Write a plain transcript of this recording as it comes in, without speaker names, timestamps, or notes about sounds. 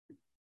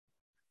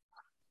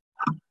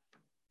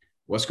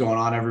What's going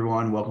on,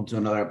 everyone? Welcome to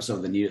another episode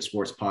of the Need It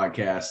Sports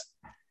Podcast.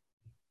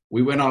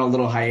 We went on a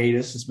little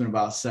hiatus. It's been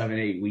about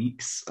 7-8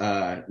 weeks.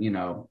 Times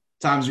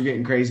are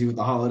getting crazy with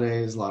the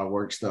holidays, a lot of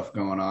work stuff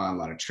going on, a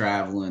lot of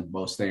traveling,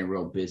 both staying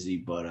real busy,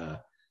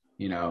 but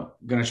going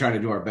to try to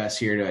do our best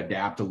here to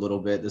adapt a little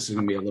bit. This is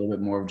going to be a little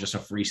bit more of just a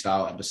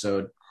freestyle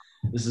episode.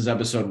 This is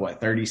episode,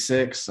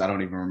 36? I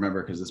don't even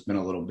remember because it's been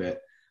a little bit.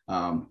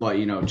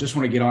 Just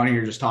want to get on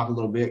here, just talk a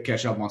little bit,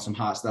 catch up on some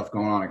hot stuff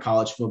going on in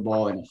college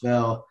football,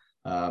 NFL.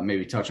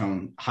 Maybe touch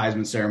on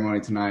Heisman ceremony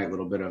tonight, a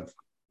little bit of,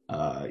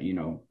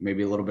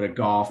 maybe a little bit of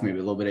golf, maybe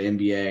a little bit of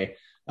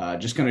NBA.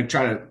 Just going to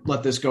try to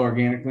let this go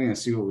organically and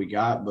see what we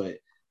got. But,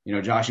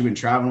 Josh, you've been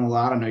traveling a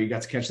lot. I know you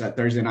got to catch that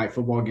Thursday night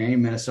football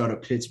game,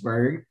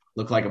 Minnesota-Pittsburgh.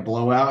 Looked like a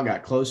blowout,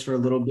 got close for a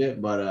little bit.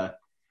 But,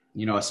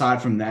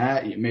 aside from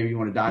that, maybe you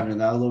want to dive into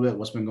that a little bit.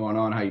 What's been going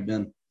on? How you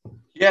been?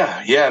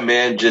 Yeah,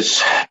 man.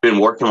 Just been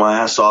working my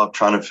ass off,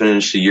 trying to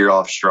finish the year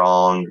off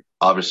strong.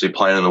 Obviously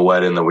planning the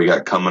wedding that we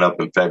got coming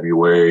up in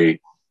February.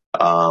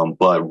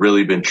 But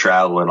really been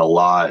traveling a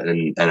lot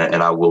and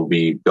I will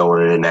be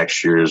going into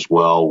next year as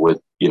well with,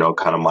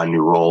 kind of my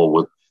new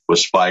role with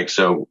Spike.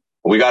 So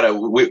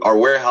our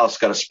warehouse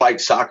got a Spike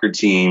soccer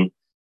team.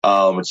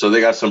 And so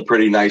they got some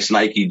pretty nice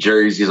Nike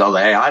jerseys. I was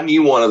like, hey, I need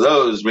one of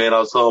those, man. I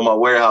was telling my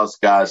warehouse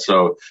guys.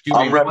 So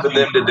I'm repping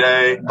them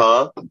today.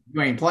 Huh?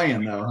 You ain't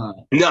playing though, huh?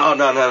 No.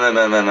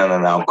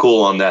 I'm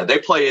cool on that. They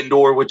play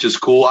indoor, which is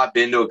cool. I've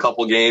been to a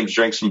couple games,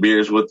 drank some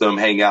beers with them,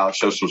 hang out,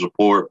 show some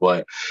support.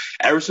 But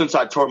ever since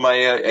I tore my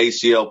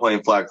ACL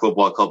playing flag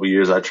football a couple of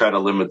years, I try to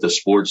limit the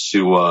sports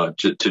to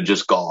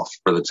just golf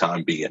for the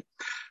time being.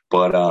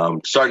 But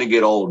starting to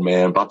get old,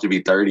 man. About to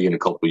be 30 in a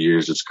couple of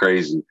years. It's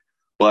crazy.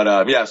 But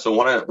so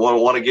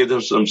want to give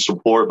them some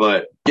support.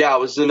 But yeah, I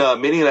was in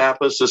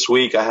Minneapolis this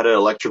week. I had an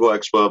electrical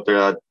expo up there.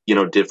 I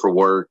did for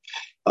work.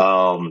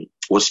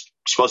 Was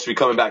supposed to be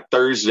coming back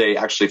Thursday,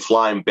 actually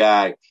flying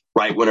back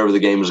right whenever the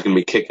game was going to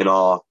be kicking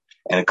off.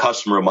 And a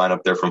customer of mine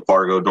up there from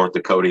Fargo, North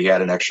Dakota, he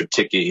had an extra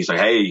ticket. He's like,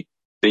 hey,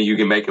 think you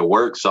can make it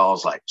work? So I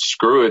was like,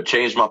 screw it,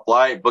 changed my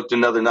flight, booked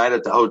another night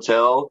at the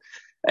hotel.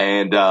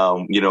 And,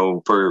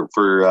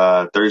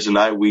 for Thursday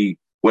night, we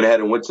went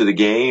ahead and went to the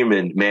game,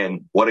 and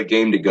man, what a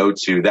game to go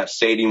to. That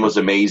stadium was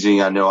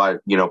amazing. I know I,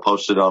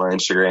 posted on our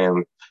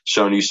Instagram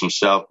showing you some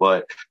stuff,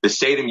 but the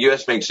stadium,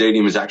 US Bank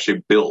Stadium, is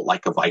actually built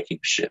like a Viking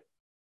ship.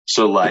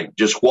 So like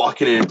just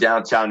walking in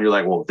downtown, you're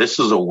like, well, this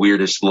is the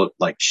weirdest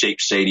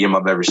shaped stadium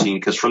I've ever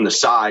seen. Cause from the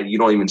side, you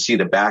don't even see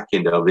the back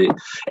end of it.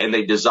 And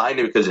they designed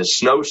it because it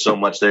snows so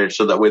much there.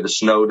 So that way the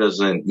snow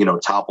doesn't,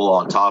 topple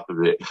on top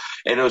of it.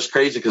 And it was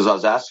crazy because I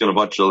was asking a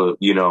bunch of,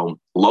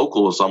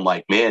 locals. I'm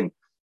like, man,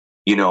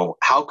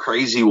 how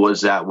crazy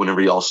was that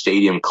whenever y'all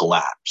stadium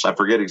collapsed? I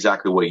forget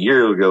exactly what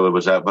year ago it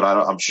was at, but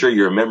I'm sure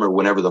you remember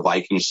whenever the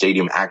Viking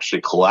stadium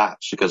actually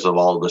collapsed because of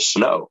all the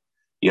snow,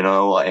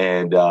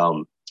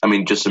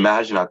 and, just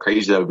imagine how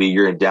crazy that would be.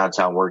 You're in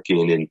downtown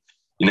working and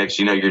next,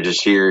 you're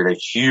just hearing a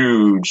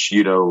huge,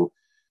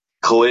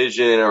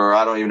 collision, or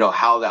I don't even know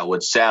how that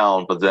would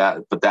sound, but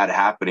that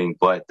happening.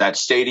 But that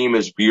stadium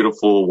is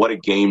beautiful. What a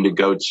game to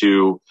go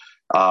to.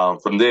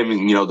 From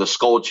them, the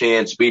skull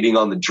chants beating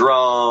on the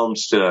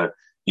drums to,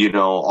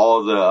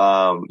 all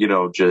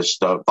the,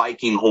 just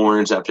Viking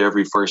horns after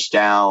every first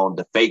down,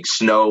 the fake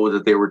snow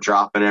that they were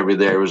dropping every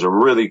there. It was a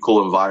really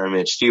cool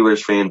environment.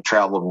 Steelers fan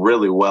traveled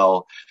really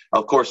well,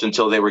 of course,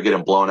 until they were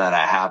getting blown out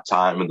at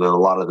halftime, and then a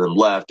lot of them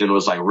left. And it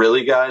was like,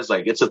 really, guys?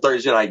 Like, it's a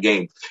Thursday night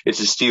game. It's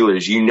the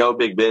Steelers.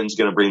 Big Ben's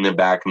going to bring them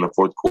back in the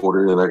fourth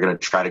quarter, and they're going to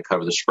try to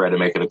cover the spread and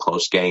make it a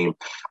close game.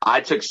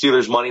 I took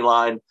Steelers money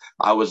line.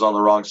 I was on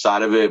the wrong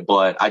side of it,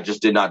 but I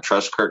just did not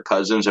trust Kirk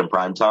Cousins in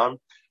primetime.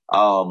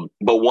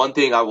 But one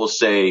thing I will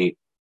say,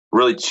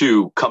 really,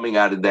 too, coming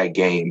out of that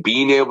game,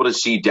 being able to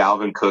see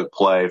Dalvin Cook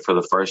play for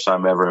the first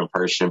time ever in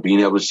person, being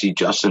able to see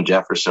Justin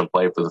Jefferson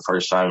play for the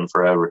first time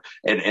forever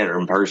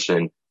in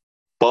person,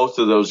 both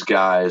of those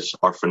guys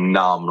are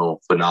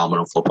phenomenal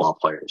football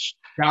players.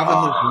 Dalvin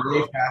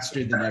was way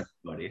faster than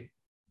everybody.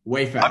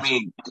 Way faster.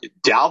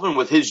 Dalvin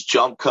with his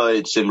jump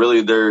cuts and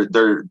really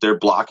their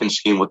blocking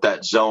scheme with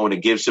that zone,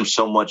 it gives him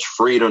so much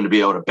freedom to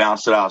be able to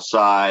bounce it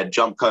outside,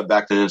 jump cut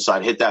back to the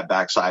inside, hit that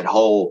backside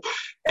hole.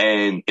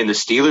 And in the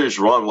Steelers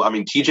run,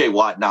 TJ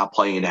Watt not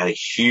playing had a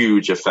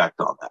huge effect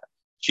on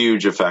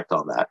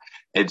that.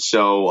 And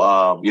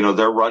so,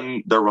 their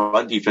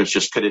run defense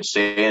just couldn't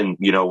stand,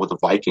 with the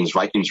Vikings.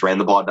 Vikings ran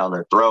the ball down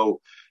their throat,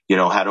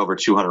 had over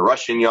 200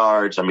 rushing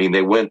yards.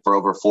 They went for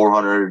over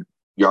 400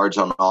 yards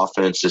on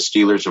offense. The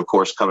Steelers, of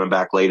course, coming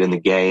back late in the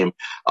game,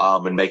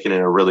 and making it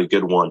a really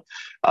good one.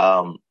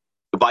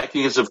 The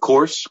Vikings, of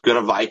course,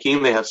 gonna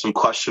Viking. They have some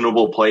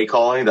questionable play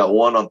calling. That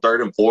one on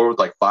 3rd and 4 with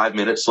 5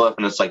 minutes left.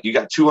 And it's like, you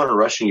got 200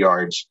 rushing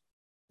yards.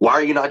 Why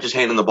are you not just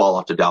handing the ball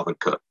off to Dalvin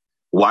Cook?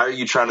 Why are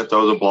you trying to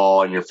throw the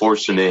ball and you're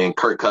forcing it? And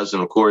Kirk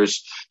Cousins, of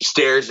course,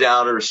 stares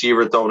down a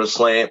receiver throwing a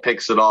slant,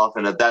 picks it off.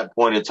 And at that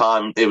point in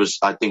time, it was,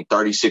 I think,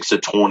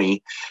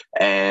 36-20.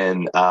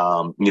 And,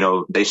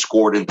 they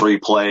scored in 3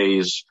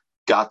 plays,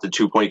 got the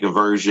 2-point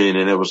conversion.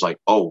 And it was like,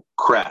 oh,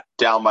 crap,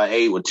 down by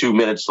 8 with 2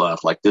 minutes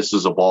left. Like, this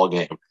is a ball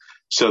game.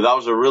 So that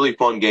was a really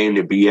fun game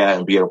to be at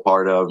and be a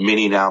part of.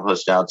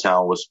 Minneapolis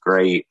downtown was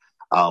great.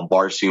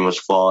 Bar scene was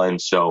fun.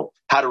 So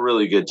had a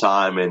really good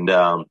time.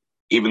 And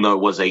even though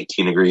it was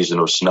 18 degrees and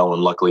it was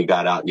snowing, luckily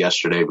got out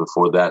yesterday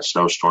before that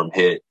snowstorm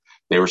hit.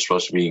 They were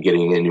supposed to be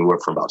getting anywhere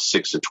from about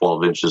 6 to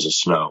 12 inches of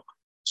snow.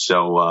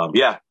 So,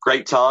 yeah,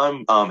 great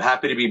time.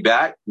 Happy to be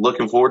back.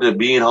 Looking forward to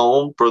being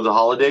home for the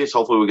holidays.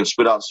 Hopefully we can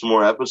spit out some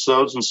more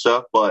episodes and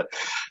stuff. But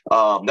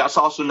that's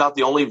also not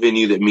the only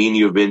venue that me and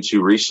you have been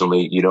to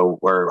recently,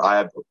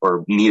 where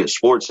or Need It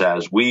Sports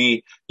has.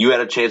 You had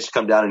a chance to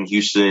come down in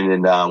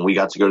Houston, and we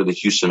got to go to the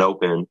Houston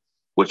Open,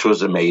 which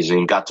was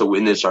amazing. Got to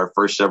witness our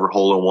first ever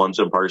hole-in-ones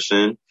in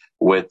person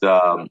with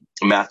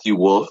Matthew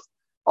Wolff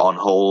on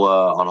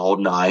hole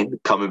 9,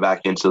 coming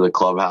back into the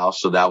clubhouse.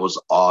 So that was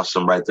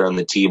awesome right there in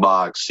the tee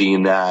box,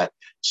 seeing that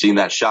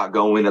shot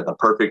go in at the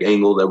perfect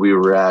angle that we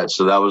were at.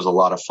 So that was a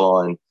lot of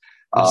fun.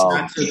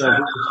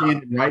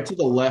 Standing right to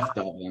the left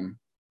of him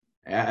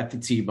at the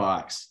tee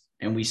box,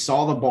 and we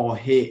saw the ball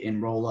hit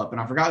and roll up. And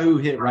I forgot who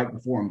hit right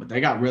before him, but they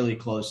got really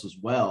close as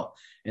well.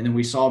 And then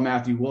we saw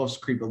Matthew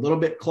Wolff creep a little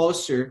bit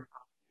closer.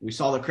 We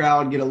saw the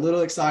crowd get a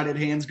little excited,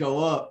 hands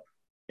go up.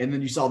 And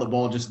then you saw the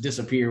ball just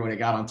disappear when it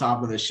got on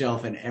top of the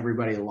shelf, and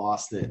everybody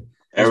lost it.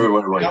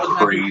 Everyone went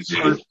crazy.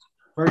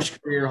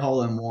 First career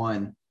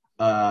hole-in-one.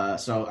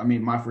 So, I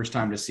mean, my first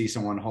time to see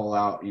someone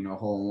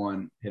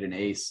hole-in-one, hit an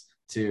ace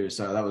too.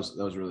 So that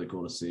was really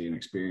cool to see and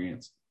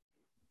experience.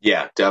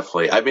 Yeah,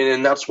 definitely. I mean,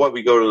 and that's why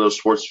we go to those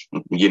sports,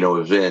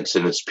 events,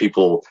 and it's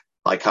people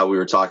like how we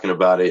were talking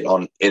about it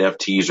on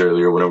NFTs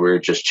earlier when we were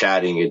just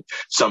chatting, and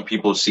some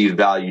people see the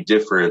value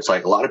different. It's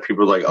like a lot of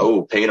people are like,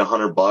 oh, paying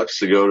 $100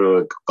 to go to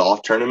a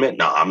golf tournament.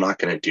 No, I'm not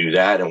going to do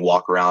that and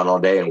walk around all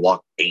day and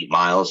walk 8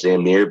 miles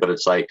damn near. But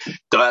it's like,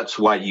 that's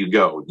why you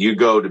go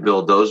to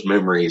build those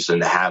memories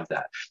and to have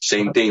that.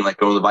 Same thing like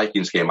going to the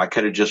Vikings game. I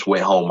could have just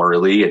went home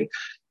early and,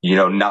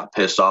 not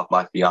pissed off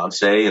my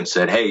fiance and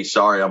said, hey,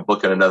 sorry, I'm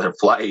booking another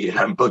flight and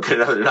I'm booking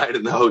another night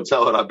in the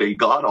hotel and I've been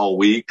gone all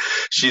week.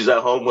 She's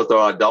at home with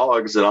our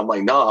dogs. And I'm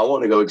like, no, I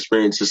want to go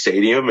experience the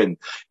stadium and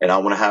I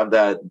want to have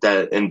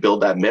that and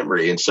build that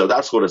memory. And so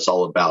that's what it's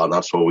all about. And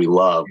that's what we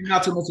love.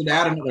 Not so much to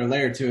add another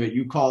layer to it.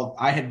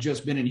 I had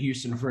just been in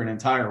Houston for an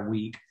entire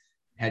week,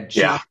 had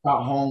just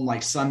got home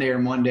like Sunday or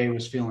Monday,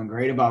 was feeling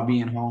great about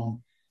being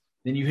home.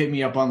 Then you hit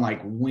me up on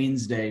like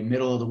Wednesday,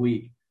 middle of the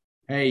week.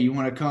 Hey, you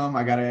want to come?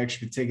 I got an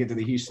extra ticket to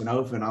the Houston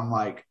Open. I'm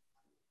like,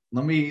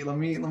 let me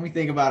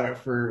think about it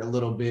for a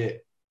little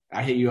bit.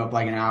 I hit you up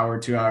like an hour,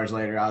 2 hours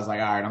later. I was like,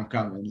 all right, I'm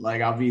coming.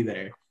 Like, I'll be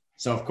there.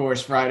 So of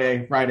course,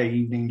 Friday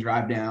evening,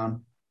 drive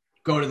down,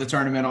 go to the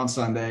tournament on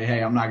Sunday.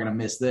 Hey, I'm not going to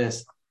miss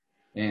this.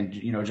 And,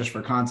 just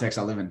for context,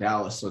 I live in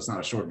Dallas, so it's not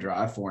a short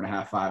drive,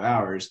 4.5, 5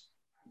 hours.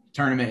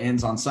 Tournament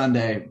ends on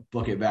Sunday,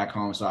 book it back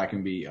home so I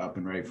can be up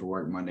and ready for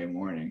work Monday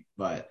morning.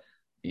 But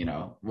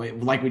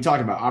like we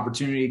talked about,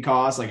 opportunity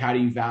cost, like how do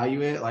you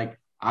value it? Like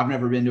I've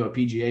never been to a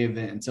PGA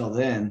event until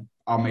then.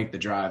 I'll make the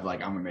drive.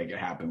 Like I'm going to make it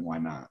happen. Why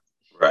not?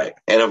 Right.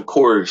 And of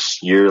course,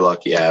 you're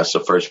lucky ass. The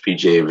first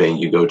PGA event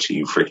you go to,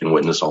 you freaking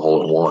witness a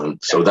hole-in-one.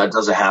 So that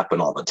doesn't happen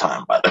all the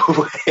time, by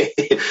the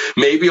way.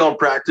 Maybe on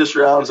practice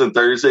rounds and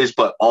Thursdays,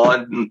 but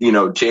on,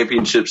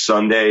 championship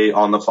Sunday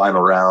on the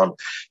final round,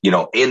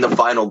 in the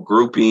final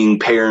grouping,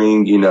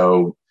 pairing,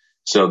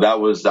 so that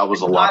was a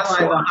lot of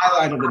fun. The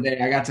highlight of the day,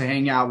 I got to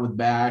hang out with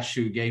Bash,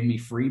 who gave me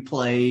free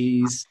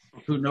plays,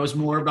 who knows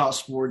more about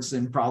sports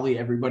than probably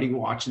everybody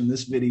watching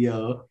this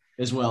video,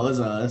 as well as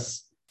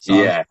us. So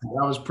that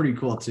was pretty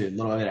cool too. A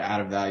little bit of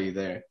added value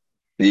there.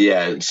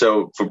 Yeah.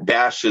 So for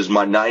Bash is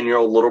my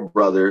 9-year-old little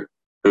brother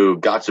who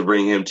got to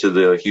bring him to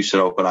the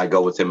Houston Open. I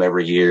go with him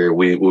every year.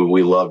 We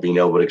love being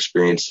able to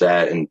experience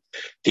that. And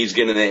he's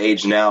getting the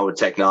age now with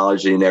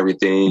technology and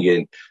everything.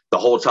 And the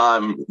whole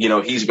time,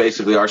 he's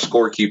basically our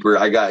scorekeeper.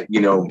 I got,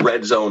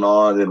 Red Zone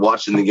on and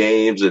watching the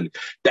games. And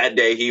that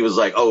day he was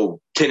like,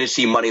 oh,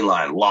 Tennessee money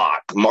line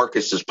lock.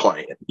 Marcus is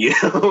playing,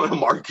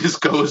 Marcus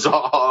goes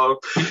off,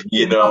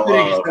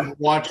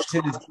 watch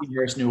Tennessee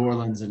versus New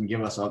Orleans and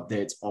give us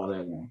updates all day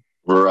long.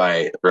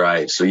 Right.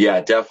 So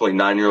yeah, definitely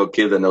 9-year-old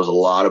kid that knows a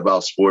lot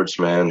about sports,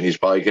 man. He's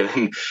probably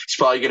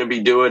gonna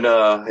be doing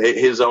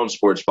his own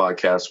sports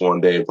podcast one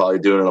day, probably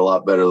doing it a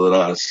lot better than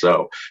us.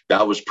 So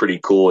that was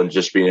pretty cool, and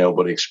just being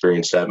able to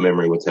experience that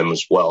memory with him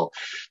as well.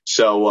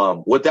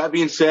 So with that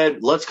being said,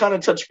 let's kind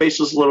of touch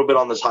bases a little bit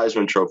on this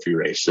Heisman Trophy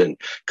race and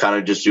kind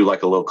of just do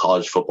like a little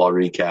college football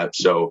recap.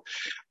 So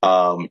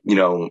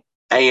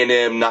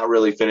A&M not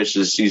really finished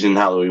the season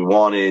how we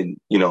wanted,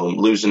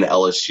 losing to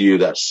LSU,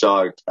 that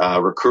sucked.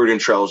 Recruiting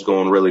trail's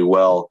going really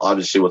well.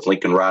 Obviously with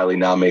Lincoln Riley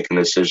now making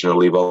a decision to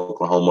leave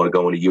Oklahoma to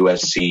go into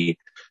USC,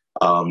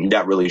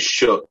 that really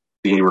shook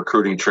the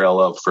recruiting trail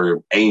up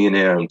for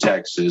A&M,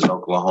 Texas,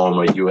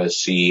 Oklahoma,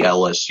 USC,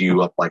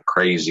 LSU up like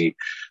crazy.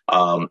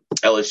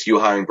 LSU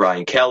hiring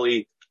Brian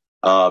Kelly,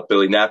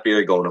 Billy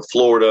Napier going to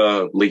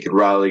Florida, Lincoln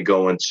Riley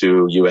going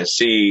to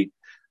USC,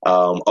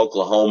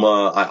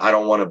 Oklahoma. I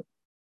don't want to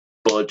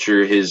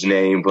butcher his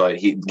name, but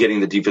he getting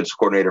the defensive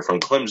coordinator from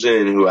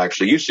Clemson, who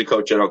actually used to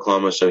coach at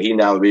Oklahoma, so he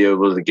now be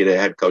able to get a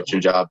head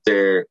coaching job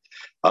there.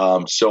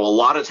 So a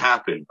lot has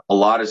happened. A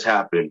lot has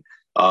happened.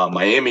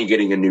 Miami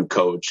getting a new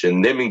coach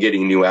and them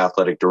getting a new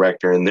athletic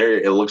director. And there,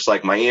 it looks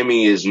like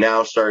Miami is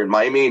now starting.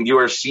 Miami and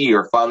USC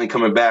are finally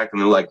coming back,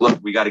 and they're like, look,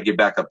 we got to get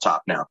back up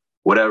top now,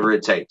 whatever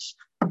it takes.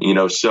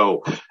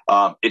 So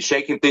it's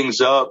shaking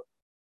things up.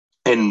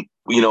 And,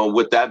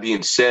 with that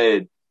being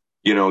said,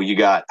 you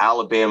got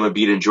Alabama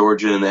beating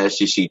Georgia in the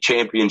SEC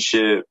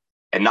championship,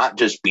 and not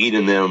just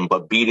beating them,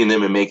 but beating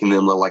them and making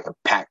them look like a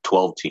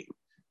Pac-12 team,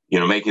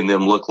 making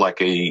them look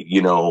like a,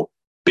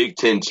 Big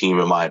Ten team,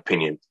 in my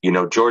opinion.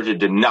 Georgia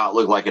did not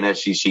look like an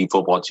SEC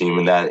football team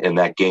in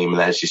that game, in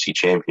the SEC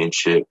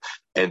championship.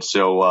 And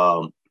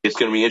so it's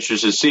going to be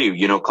interesting to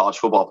see. College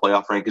football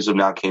playoff rankings have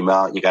now came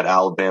out. You got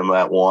Alabama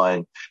at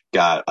 1,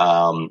 got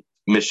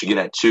Michigan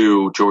at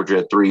 2, Georgia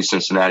at 3,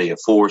 Cincinnati at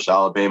 4. So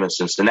Alabama and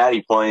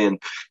Cincinnati playing.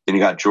 Then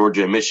you got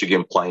Georgia and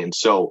Michigan playing.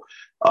 So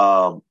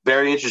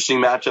very interesting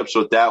matchups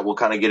with that. We'll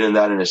kind of get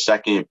into that in a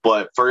second.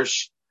 But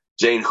first,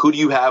 Zane, who do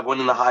you have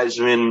winning the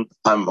Heisman?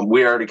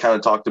 We already kind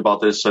of talked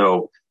about this,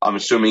 so I'm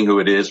assuming who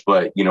it is.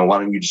 But, why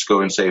don't you just go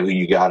and say who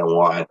you got and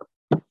why?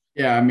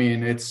 Yeah, I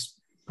mean, it's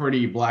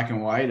pretty black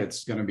and white.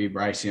 It's going to be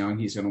Bryce Young.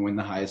 He's going to win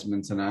the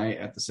Heisman tonight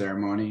at the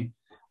ceremony.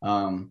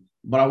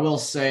 But I will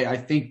say, I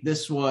think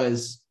this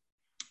was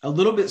a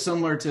little bit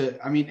similar to,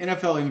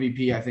 NFL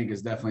MVP, I think,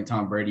 is definitely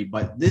Tom Brady.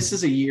 But this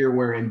is a year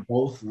where in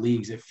both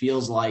leagues, it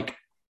feels like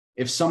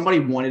if somebody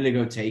wanted to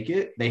go take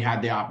it, they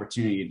had the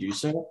opportunity to do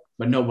so,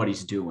 but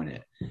nobody's doing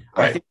it.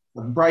 Right. I think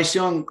Bryce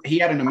Young, he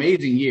had an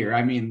amazing year.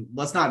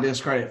 Let's not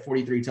discredit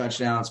 43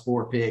 touchdowns,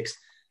 4 picks,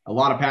 a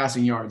lot of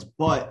passing yards.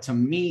 But to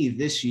me,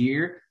 this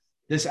year,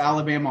 this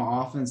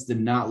Alabama offense did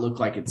not look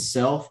like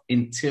itself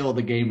until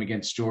the game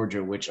against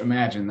Georgia, which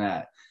imagine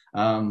that.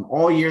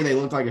 All year, they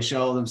looked like a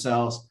shell of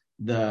themselves.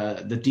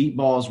 The deep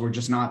balls were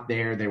just not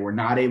there. They were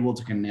not able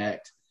to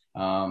connect.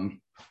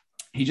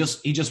 He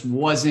just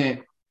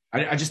wasn't.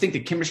 I just think the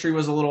chemistry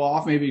was a little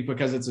off, maybe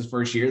because it's his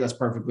first year. That's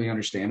perfectly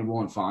understandable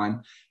and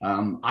fine.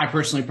 I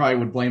personally probably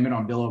would blame it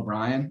on Bill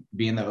O'Brien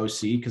being the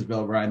OC because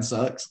Bill O'Brien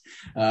sucks.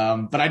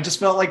 But I just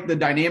felt like the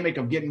dynamic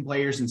of getting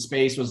players in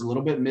space was a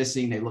little bit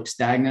missing. They looked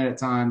stagnant at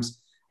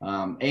times.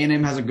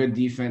 A&M has a good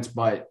defense,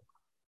 but,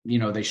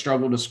 they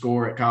struggled to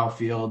score at Kyle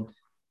Field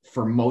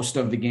for most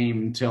of the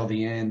game until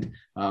the end,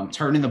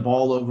 turning the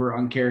ball over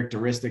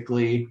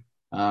uncharacteristically.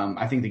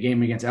 I think the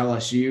game against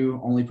LSU,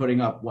 only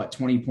putting up,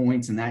 20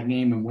 points in that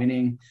game and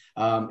winning.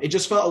 It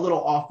just felt a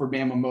little off for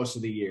Bama most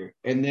of the year.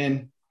 And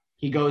then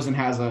he goes and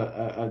has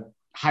a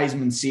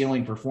Heisman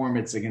ceiling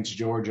performance against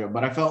Georgia.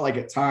 But I felt like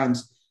at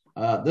times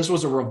this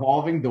was a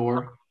revolving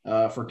door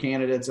for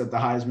candidates at the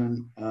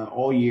Heisman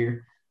all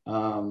year.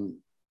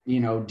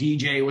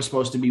 DJ was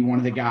supposed to be one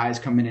of the guys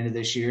coming into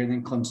this year, and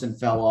then Clemson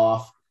fell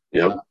off.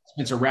 Yep.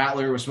 Spencer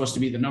Rattler was supposed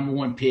to be the number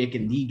 1 pick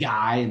and the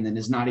guy, and then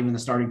is not even the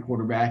starting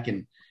quarterback.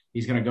 And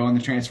he's going to go in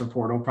the transfer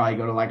portal, probably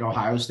go to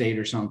Ohio State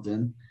or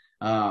something.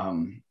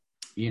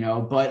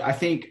 But I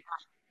think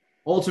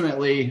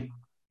ultimately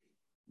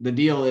the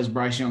deal is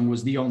Bryce Young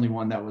was the only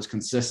one that was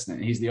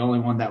consistent. He's the only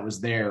one that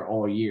was there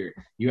all year.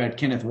 You had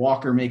Kenneth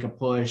Walker make a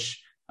push,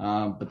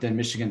 but then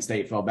Michigan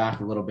State fell back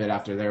a little bit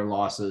after their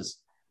losses.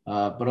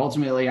 But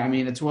ultimately,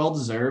 it's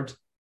well-deserved.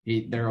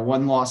 They're a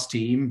 1-loss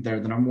team. They're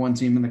the number 1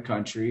 team in the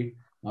country.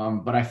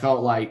 But I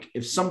felt like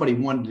if somebody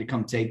wanted to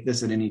come take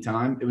this at any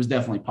time, it was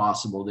definitely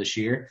possible this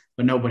year,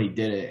 but nobody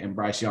did it. And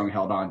Bryce Young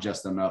held on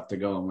just enough to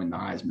go and win the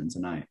Heisman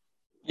tonight.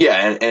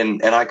 Yeah.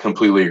 And I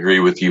completely agree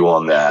with you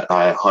on that.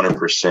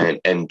 100%.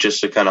 And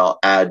just to kind of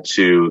add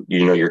to,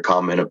 your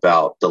comment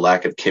about the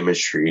lack of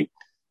chemistry,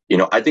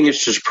 I think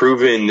it's just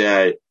proven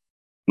that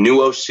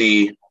new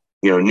OC,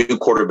 new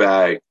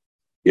quarterback,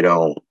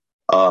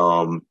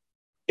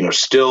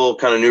 still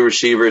kind of new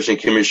receivers and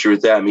chemistry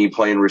with that, me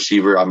playing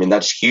receiver.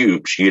 That's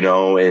huge,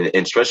 and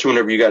especially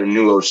whenever you got a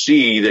new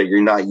OC that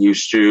you're not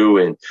used to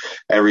and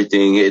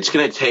everything, it's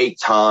going to take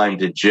time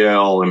to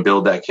gel and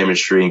build that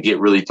chemistry and get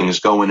really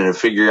things going and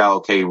figure out,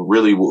 okay,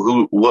 really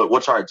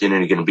what's our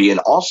identity going to be?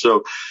 And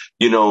also,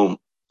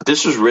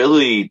 this is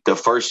really the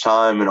first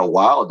time in a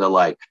while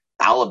that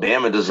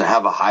Alabama doesn't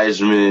have a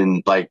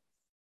Heisman,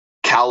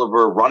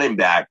 caliber running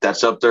back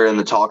that's up there in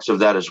the talks of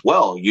that as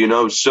well,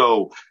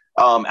 so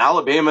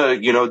Alabama,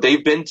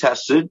 they've been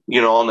tested,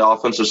 on the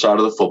offensive side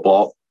of the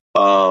football.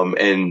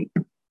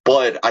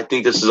 But I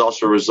think this is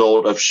also a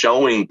result of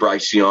showing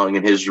Bryce Young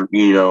and his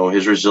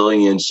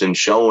resilience and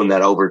showing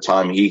that over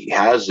time he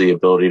has the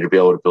ability to be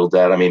able to build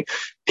that.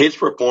 His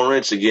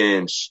performance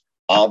against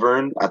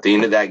Auburn at the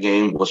end of that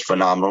game was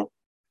phenomenal.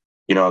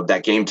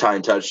 That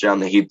game-tying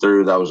touchdown that he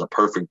threw, that was a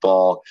perfect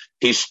ball.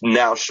 He's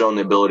now shown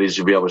the abilities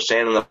to be able to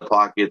stand in the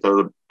pocket,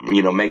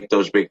 make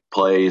those big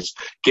plays,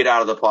 get out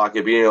of the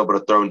pocket, being able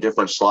to throw in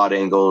different slot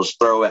angles,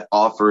 throw at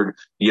offered,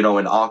 in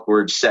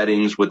awkward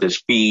settings with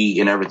his feet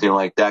and everything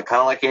like that,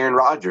 kind of like Aaron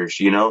Rodgers,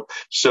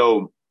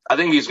 So I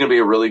think he's going to be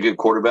a really good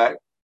quarterback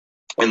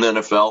in the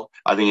NFL.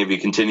 I think if he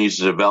continues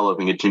to develop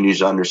and continues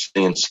to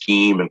understand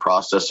scheme and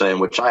processing,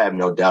 which I have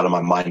no doubt in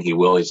my mind he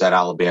will. He's at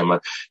Alabama.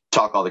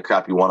 Talk all the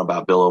crap you want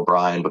about Bill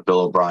O'Brien, but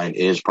Bill O'Brien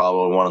is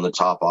probably one of the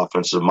top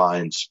offensive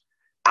minds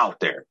out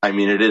there. I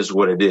mean, it is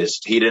what it is.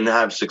 He didn't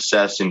have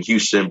success in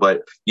Houston,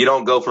 but you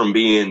don't go from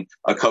being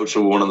a coach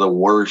of one of the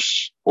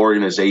worst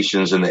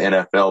organizations in the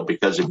NFL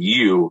because of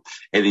you,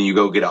 and then you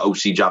go get an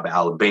OC job at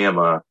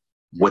Alabama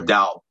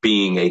without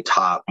being a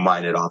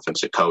top-minded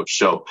offensive coach.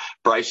 So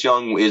Bryce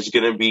Young is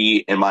going to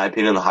be, in my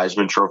opinion, the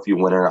Heisman Trophy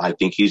winner. I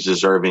think he's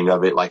deserving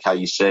of it. Like how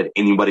you said,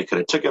 anybody could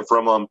have took it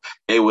from him.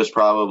 It was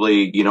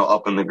probably,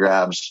 up in the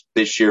grabs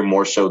this year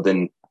more so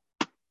than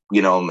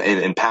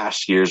in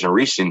past years and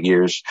recent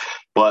years.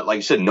 But like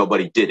I said,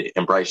 nobody did it.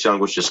 And Bryce Young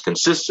was just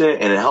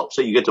consistent, and it helps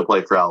that you get to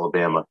play for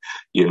Alabama,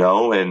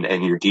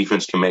 and your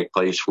defense can make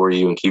plays for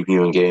you and keep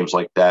you in games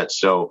like that.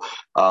 So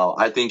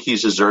I think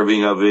he's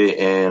deserving of it,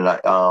 and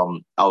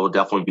I will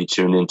definitely be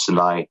tuned in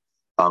tonight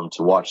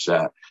to watch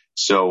that.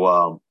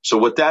 So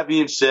with that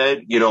being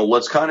said,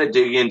 let's kind of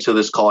dig into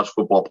this college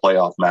football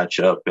playoff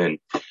matchup. And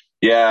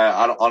yeah,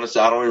 I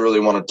don't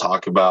really want to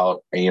talk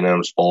about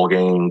A&M's bowl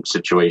game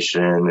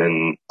situation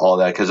and all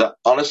that, because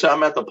honestly,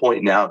 I'm at the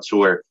point now to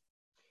where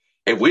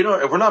if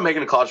we're not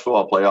making a college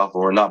football playoff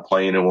or we're not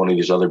playing in one of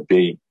these other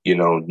big,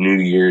 New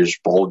Year's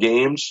bowl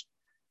games,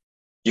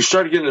 you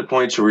start getting to the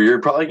point to where you're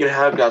probably going to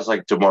have guys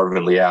like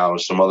DeMarvin Leal,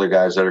 some other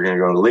guys that are going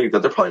to go in the league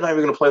that they're probably not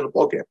even going to play in the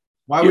bowl game.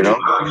 Why would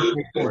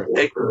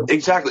you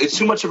Exactly. It's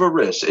too much of a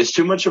risk. It's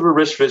too much of a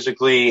risk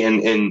physically.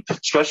 And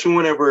especially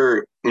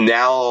whenever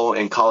now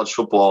in college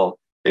football,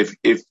 if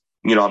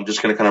I'm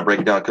just going to kind of break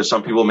it down because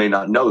some people may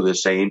not know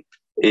this, saying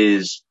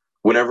is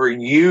whenever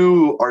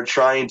you are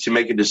trying to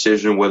make a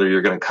decision whether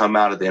you're going to come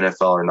out of the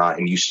NFL or not,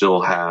 and you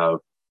still have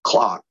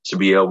clock to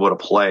be able to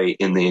play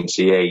in the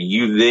NCAA,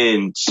 you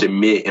then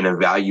submit an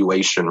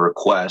evaluation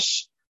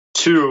request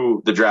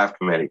to the draft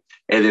committee.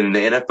 And then the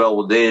NFL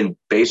will then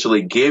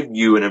basically give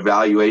you an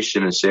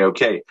evaluation and say,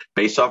 okay,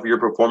 based off of your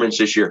performance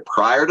this year,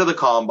 prior to the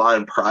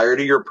combine, prior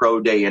to your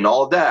pro day and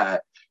all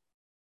that,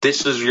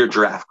 this is your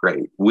draft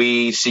grade.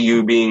 We see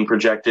you being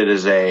projected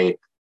as a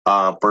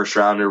first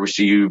rounder. We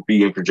see you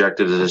being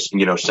projected as,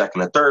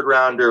 second or third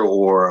rounder,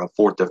 or a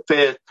fourth or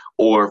fifth,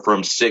 or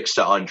from sixth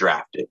to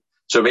undrafted.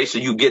 So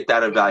basically you get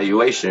that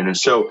evaluation. And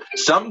so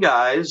some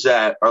guys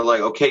that are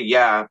like, okay,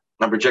 yeah,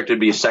 I'm projected to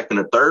be a second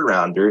or third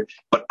rounder,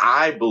 but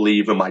I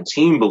believe and my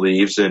team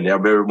believes and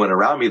everyone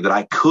around me that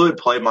I could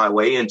play my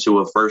way into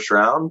a first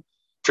round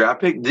draft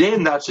pick,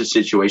 then that's a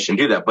situation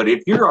to do that. But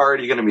if you're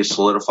already going to be a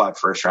solidified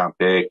first round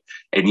pick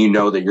and you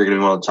know that you're going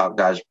to be one of the top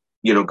guys,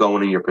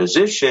 going in your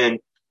position,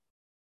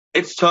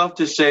 it's tough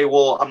to say,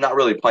 well, I'm not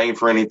really playing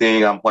for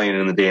anything. I'm playing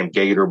in the damn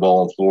Gator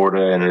Bowl in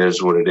Florida, and it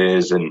is what it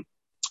is. And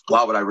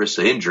why would I risk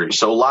the injury?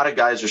 So a lot of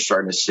guys are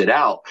starting to sit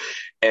out.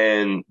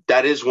 And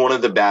that is one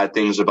of the bad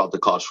things about the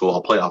college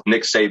football playoff.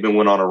 Nick Saban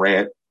went on a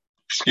rant,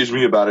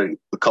 about it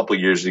a couple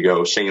of years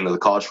ago, saying that the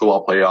college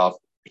football playoff,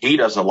 he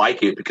doesn't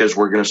like it because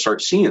we're going to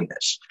start seeing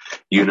this,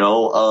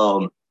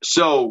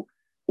 So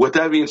with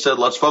that being said,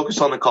 let's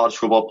focus on the college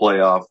football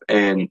playoff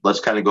and let's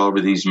kind of go over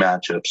these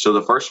matchups. So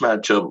the first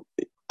matchup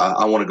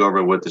I want to go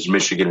over with is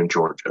Michigan and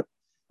Georgia.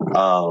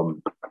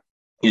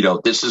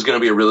 This is going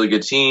to be a really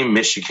good team.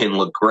 Michigan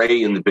looked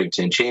great in the Big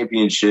Ten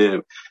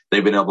championship.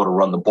 They've been able to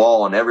run the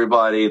ball on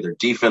everybody. Their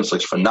defense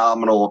looks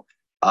phenomenal.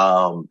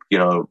 And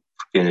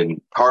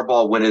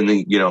Harbaugh winning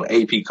the,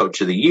 AP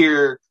Coach of the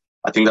Year.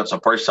 I think that's the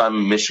first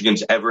time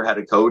Michigan's ever had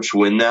a coach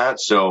win that.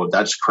 So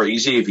that's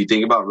crazy if you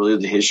think about really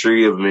the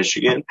history of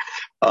Michigan.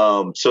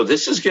 So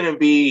this is going to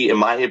be, in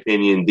my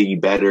opinion, the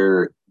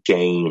better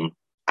game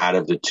out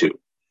of the two.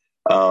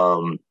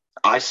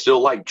 I still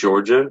like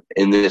Georgia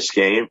in this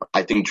game.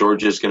 I think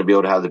Georgia is going to be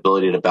able to have the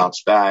ability to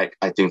bounce back.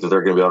 I think that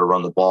they're going to be able to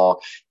run the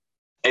ball.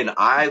 And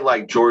I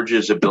like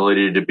Georgia's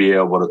ability to be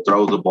able to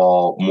throw the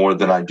ball more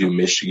than I do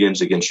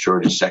Michigan's against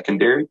Georgia's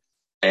secondary.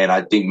 And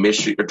I think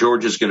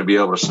Georgia's going to be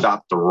able to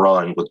stop the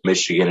run with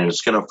Michigan, and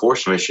it's going to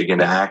force Michigan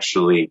to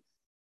actually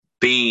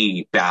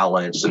be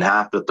balanced and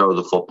have to throw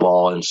the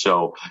football. And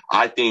so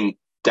I think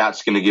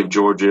that's going to give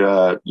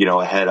Georgia,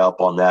 a head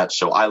up on that.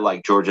 So I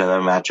like Georgia in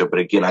that matchup. But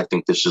again, I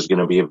think this is going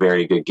to be a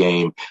very good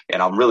game.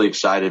 And I'm really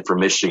excited for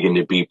Michigan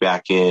to be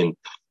back in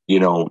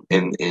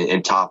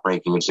top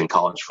rankings in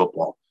college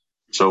football.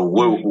 So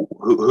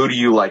who do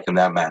you like in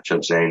that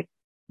matchup, Zane?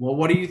 Well,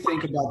 what do you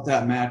think about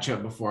that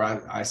matchup before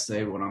I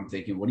say what I'm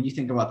thinking? What do you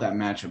think about that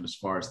matchup as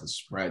far as the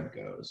spread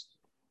goes?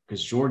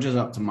 Because Georgia's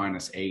up to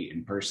 -8,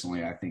 and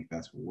personally, I think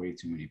that's way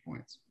too many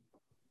points.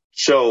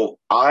 So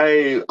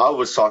I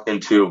was talking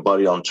to a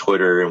buddy on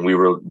Twitter, and we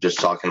were just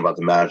talking about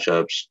the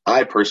matchups.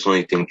 I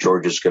personally think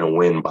Georgia's going to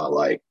win by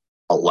like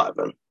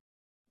 11.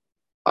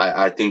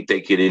 I think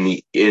they could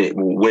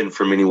win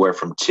from anywhere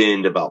from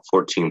 10 to about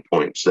 14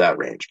 points, that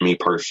range, me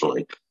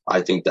personally.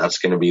 I think that's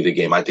going to be the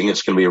game. I think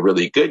it's going to be a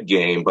really good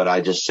game, but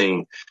I just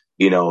think,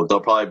 they'll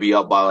probably be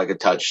up by like a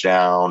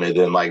touchdown, and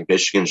then like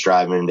Michigan's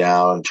driving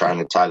down, trying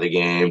to tie the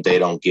game. They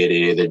don't get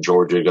it. Then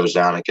Georgia goes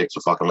down and kicks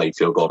a fucking late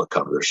field goal to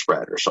cover their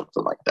spread or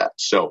something like that.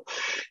 So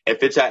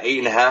if it's at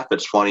 8.5,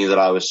 it's funny that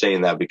I was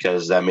saying that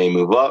because that may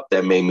move up,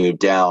 that may move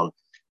down.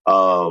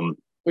 I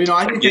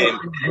think it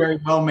very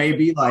well may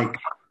be like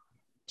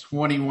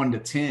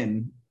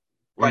 21-10,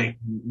 Right.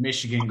 And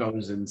Michigan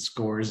goes and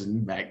scores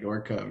and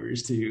backdoor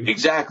covers too.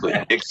 Exactly.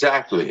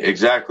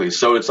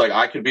 So it's like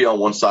I could be on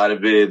one side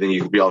of it, then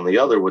you could be on the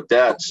other with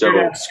that. So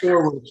That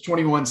score was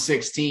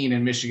 21-16,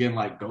 and Michigan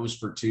like goes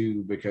for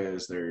two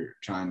because they're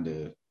trying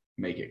to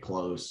make it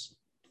close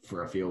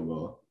for a field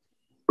goal.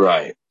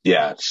 right.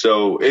 Yeah.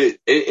 So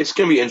it's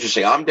going to be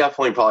interesting. I'm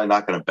definitely probably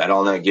not going to bet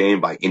on that game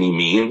by any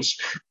means,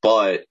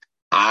 but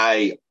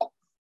I'm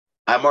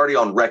already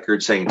on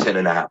record saying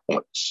 10.5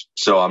 points.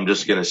 So I'm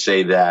just going to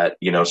say that,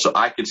 so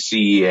I could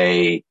see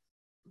a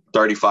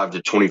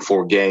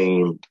 35-24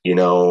 game,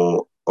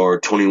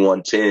 or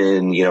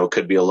 21-10,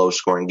 could be a low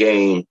scoring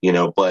game,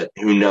 but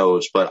who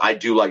knows? But I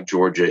do like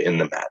Georgia in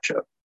the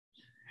matchup.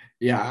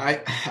 Yeah,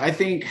 I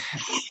think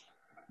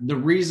the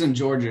reason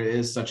Georgia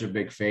is such a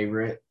big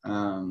favorite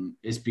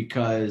is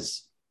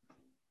because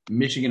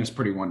Michigan is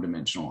pretty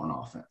one-dimensional on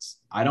offense.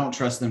 I don't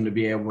trust them to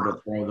be able to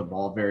throw the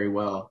ball very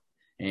well,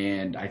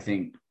 and I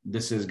think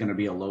this is going to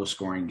be a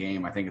low-scoring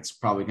game. I think it's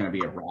probably going to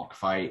be a rock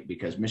fight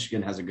because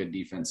Michigan has a good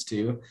defense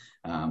too.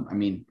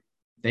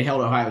 They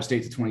held Ohio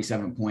State to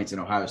 27 points, and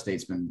Ohio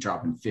State's been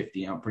dropping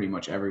 50 on pretty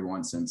much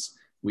everyone since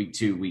week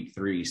 2, week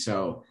 3.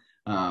 So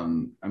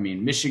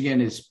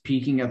Michigan is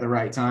peaking at the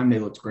right time. They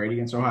looked great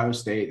against Ohio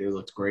State. They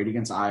looked great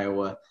against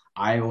Iowa.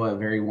 Iowa, a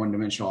very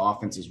one-dimensional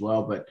offense as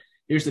well. But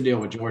here's the deal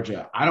with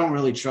Georgia. I don't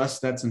really trust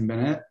Stetson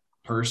Bennett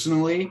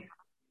personally.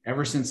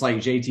 Ever since like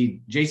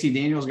JT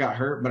Daniels got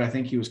hurt, but I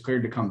think he was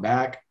cleared to come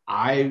back.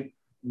 I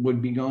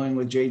would be going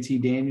with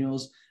JT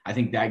Daniels. I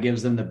think that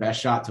gives them the best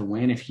shot to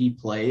win. If he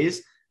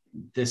plays,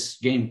 this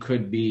game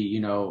could be,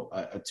 a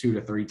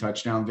 2-3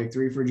 touchdown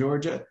victory for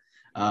Georgia.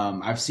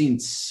 I've seen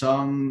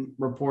some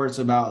reports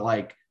about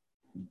like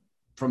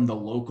from the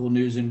local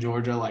news in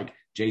Georgia, like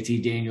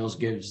JT Daniels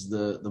gives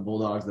the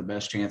Bulldogs the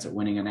best chance at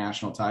winning a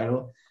national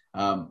title.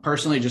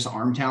 Personally, just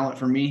arm talent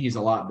for me, he's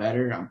a lot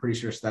better. I'm pretty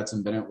sure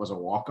Stetson Bennett was a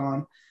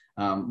walk-on,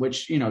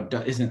 which,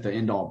 isn't the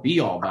end-all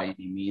be-all by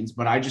any means,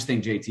 but I just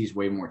think JT's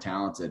way more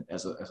talented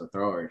as a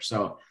thrower.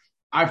 So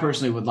I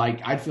personally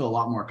I'd feel a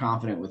lot more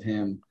confident with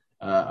him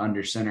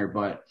under center,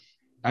 but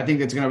I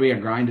think it's going to be a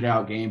grinded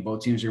out game.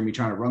 Both teams are going to be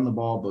trying to run the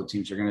ball. Both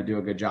teams are going to do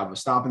a good job of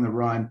stopping the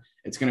run.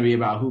 It's going to be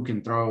about who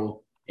can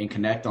throw and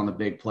connect on the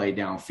big play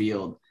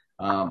downfield.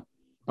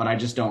 But I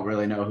just don't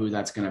really know who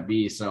that's going to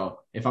be. So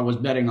if I was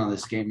betting on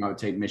this game, I would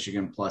take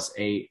Michigan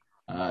 +8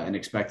 and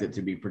expect it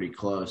to be pretty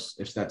close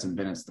if Stetson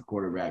Bennett's the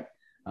quarterback.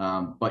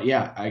 But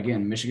yeah,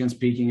 again, Michigan's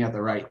peaking at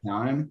the right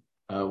time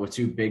with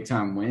 2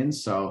 big-time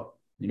wins. So,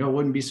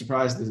 wouldn't be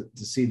surprised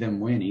to see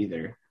them win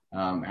either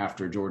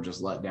after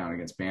Georgia's letdown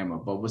against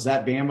Bama. But was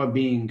that Bama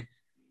being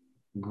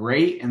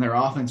great and their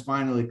offense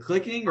finally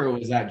clicking, or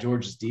was that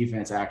Georgia's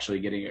defense actually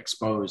getting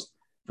exposed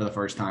for the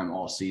first time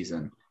all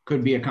season?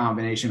 Could be a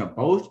combination of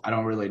both. I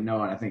don't really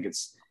know. And I think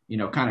it's,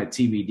 kind of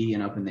TBD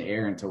and up in the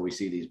air until we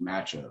see these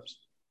matchups.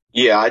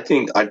 Yeah, I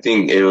think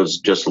it was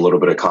just a little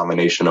bit of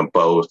combination of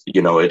both.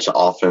 It's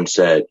offense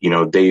that,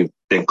 they've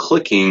been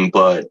clicking,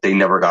 but they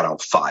never got on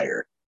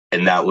fire.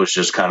 And that was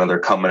just kind of their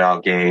coming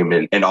out game.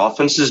 And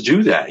offenses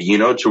do that,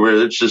 to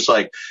where it's just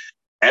like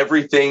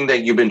everything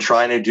that you've been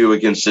trying to do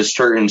against this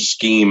certain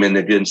scheme and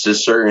against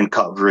this certain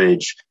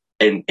coverage.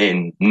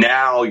 And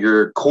now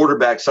your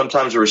quarterback,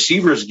 sometimes the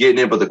receiver's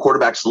getting it, but the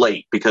quarterback's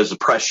late because of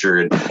pressure.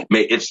 And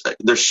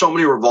there's so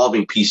many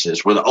revolving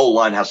pieces where the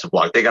O-line has to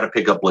block. They got to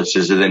pick up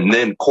blitzes. And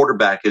then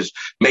quarterback is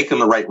making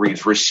the right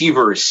reads.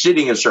 Receiver is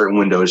sitting in certain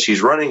windows.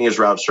 He's running his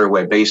route certain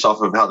way based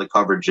off of how the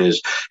coverage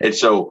is. And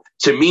so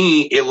to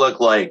me, it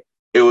looked like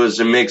it was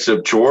a mix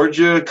of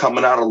Georgia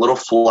coming out a little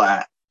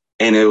flat.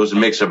 And it was a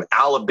mix of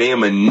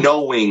Alabama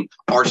knowing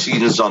our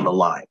season's on the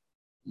line.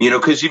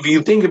 Because if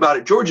you think about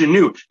it, Georgia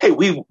knew, hey,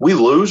 we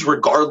lose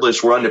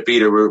regardless. We're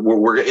undefeated.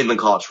 We're in the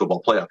college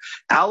football playoff.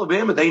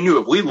 Alabama, they knew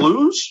if we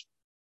lose,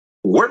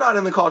 we're not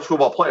in the college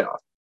football playoff.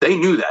 They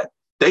knew that.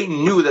 They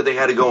knew that they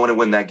had to go in and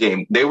win that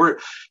game.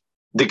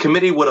 The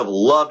committee would have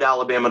loved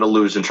Alabama to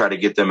lose and try to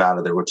get them out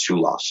of there with 2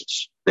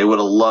 losses. They would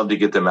have loved to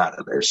get them out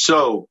of there.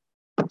 So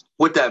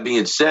with that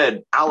being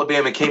said,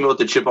 Alabama came in with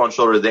the chip on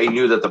shoulder. They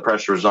knew that the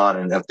pressure was on,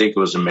 and I think it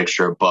was a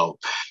mixture of both.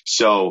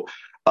 So,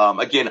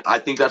 again, I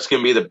think that's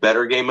going to be the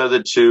better game of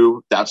the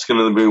 2. That's going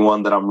to be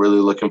one that I'm really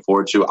looking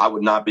forward to. I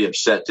would not be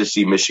upset to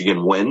see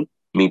Michigan win,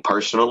 me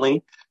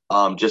personally,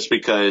 just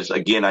because,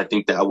 again, I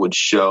think that would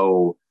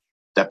show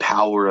the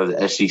power of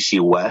the SEC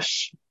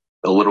West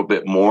a little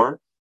bit more.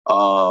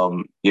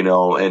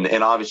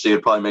 And obviously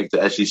it'd probably make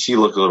the SEC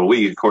look a little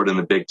weak according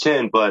to the Big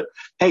Ten, but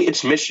hey,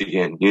 it's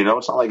Michigan,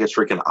 it's not like it's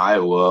freaking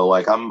Iowa.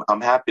 Like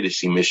I'm happy to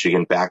see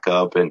Michigan back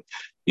up, and,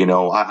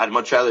 I'd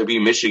much rather be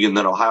Michigan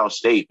than Ohio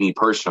State, me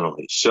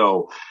personally.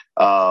 So,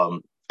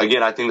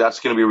 again, I think that's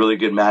going to be a really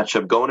good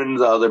matchup. Going into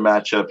the other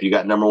matchup, you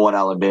got number 1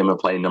 Alabama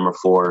playing number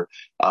 4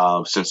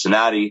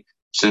 Cincinnati.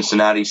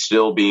 Cincinnati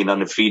still being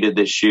undefeated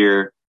this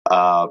year.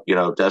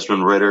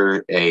 Desmond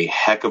Ridder, a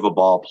heck of a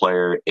ball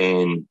player.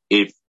 And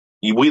if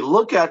we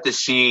look at to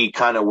see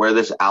kind of where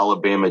this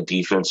Alabama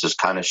defense has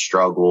kind of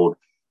struggled,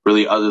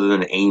 really other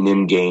than an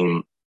A&M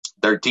game,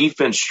 their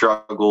defense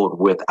struggled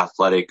with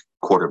athletic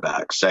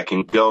quarterbacks that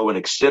can go and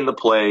extend the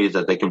plays,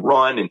 that they can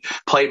run and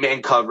play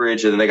man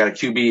coverage. And then they got a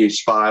QB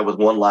spy with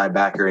one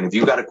linebacker. And if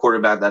you've got a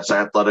quarterback that's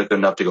athletic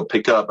enough to go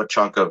pick up a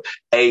chunk of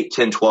 8,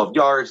 10, 12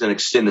 yards and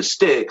extend the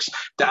sticks,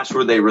 that's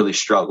where they really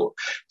struggle.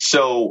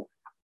 So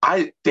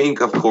I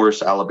think, of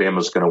course,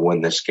 Alabama's going to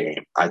win this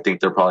game. I think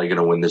they're probably going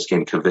to win this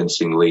game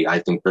convincingly. I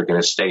think they're going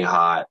to stay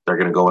hot. They're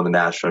going to go in the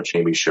national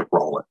championship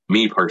rolling.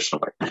 Me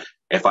personally,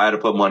 if I had to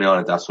put money on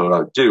it, that's what I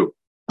would do.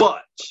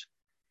 But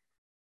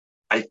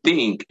I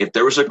think if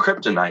there was a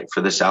kryptonite for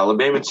this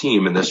Alabama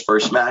team in this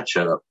first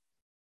matchup,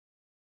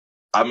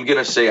 I'm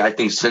going to say I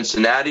think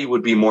Cincinnati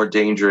would be more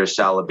dangerous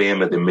to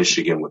Alabama than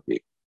Michigan would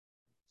be,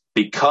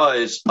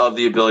 because of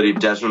the ability of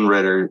Desmond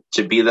Ridder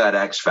to be that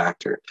X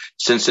factor.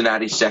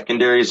 Cincinnati's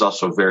secondary is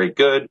also very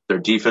good. Their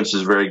defense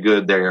is very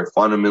good. They're a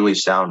fundamentally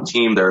sound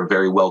team. They're a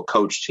very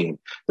well-coached team.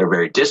 They're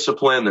very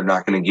disciplined. They're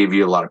not going to give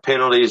you a lot of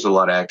penalties, a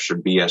lot of extra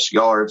BS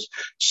yards.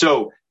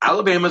 So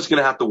Alabama's going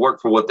to have to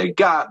work for what they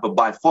got, but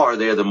by far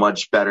they're the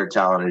much better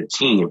talented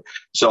team.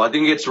 So I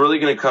think it's really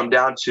going to come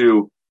down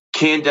to,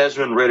 can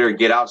Desmond Ridder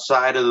get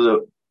outside of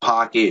the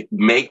pocket,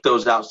 make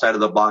those outside of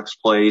the box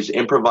plays,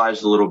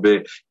 improvise a little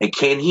bit, and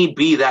can he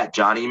be that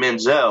Johnny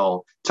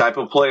Manziel type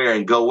of player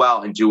and go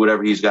out and do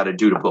whatever he's got to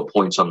do to put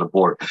points on the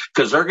board?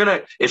 Because they're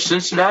gonna, if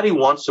Cincinnati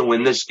wants to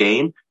win this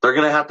game, they're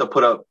gonna have to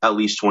put up at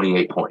least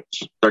 28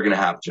 points. They're gonna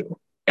have to.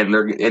 And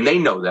they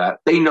know that.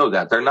 They know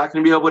that. They're not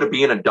going to be able to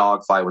be in a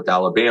dogfight with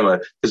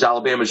Alabama, because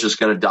Alabama's just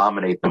going to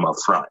dominate them up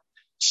front.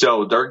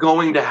 So they're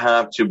going to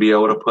have to be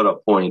able to put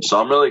up points. So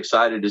I'm really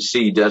excited to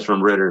see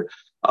Desmond Ridder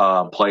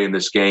play in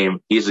this game.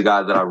 He's a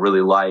guy that I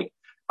really like.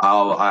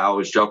 I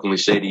always jokingly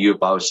say to you,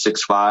 if I was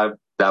 6'5",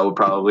 that would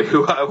probably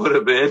who I would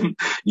have been.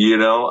 You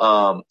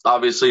know,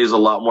 obviously he's a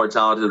lot more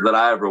talented than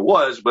I ever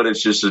was, but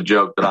it's just a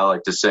joke that I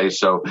like to say.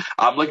 So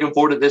I'm looking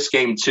forward to this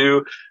game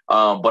too.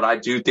 But I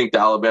do think that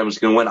Alabama's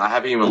going to win. I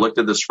haven't even looked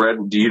at the spread.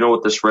 Do you know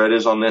what the spread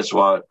is on this?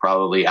 Well,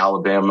 probably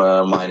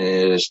Alabama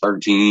minus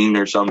 13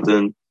 or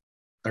something.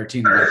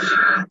 13.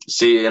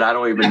 See, and I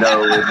don't even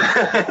know.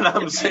 And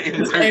I'm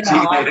saying 13,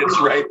 and it's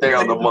right there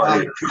on the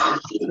money.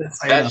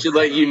 That should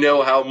let you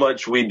know how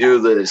much we do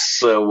this.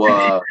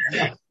 So,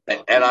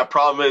 and I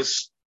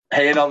promise,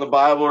 hand on the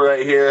Bible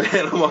right here,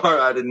 and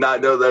I did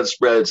not know that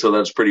spread, so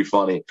that's pretty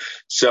funny.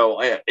 So,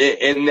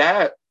 and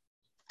that,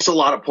 it's a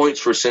lot of points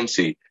for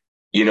Cincy,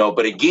 you know.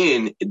 But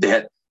again,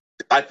 that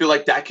I feel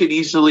like that could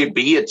easily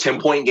be a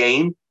 10-point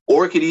game.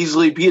 Or it could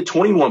easily be a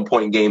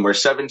 21-point game or a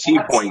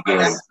 17-point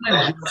game.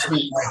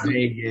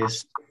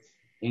 Vegas,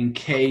 in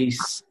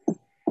case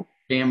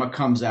Bama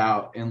comes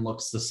out and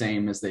looks the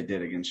same as they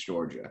did against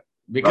Georgia.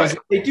 Because if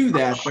they do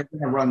that, they're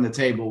going to run the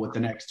table with the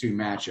next two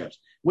matchups,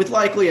 with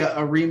likely a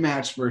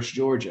rematch versus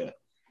Georgia.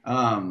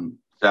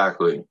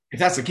 Exactly. If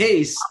that's the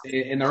case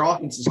and their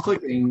offense is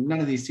clicking, none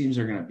of these teams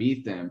are going to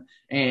beat them.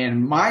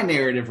 And my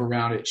narrative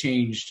around it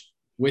changed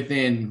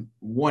within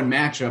one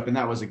matchup, and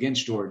that was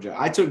against Georgia.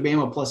 I took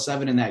Bama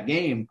 +7 in that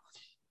game,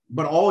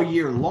 but all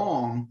year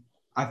long,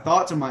 I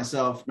thought to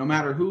myself, no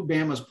matter who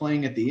Bama's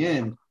playing at the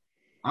end,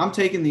 I'm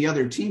taking the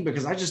other team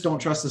because I just don't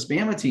trust this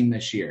Bama team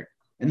this year.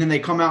 And then they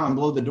come out and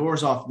blow the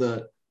doors off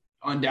the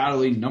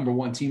undoubtedly number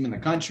one team in the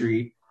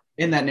country,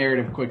 and that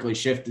narrative quickly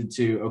shifted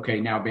to,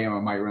 okay, now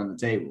Bama might run the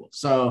table.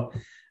 So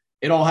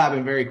it all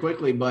happened very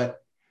quickly, but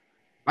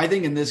I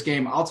think in this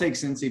game, I'll take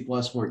Cincy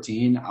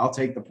 +14. I'll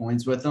take the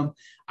points with them.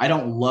 I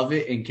don't love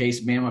it in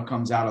case Bama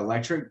comes out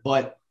electric,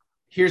 but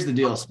here's the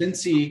deal.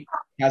 Cincy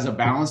has a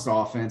balanced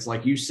offense.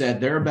 Like you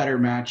said, they're a better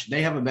match.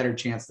 They have a better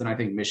chance than I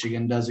think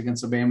Michigan does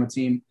against a Bama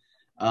team.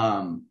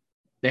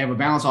 They have a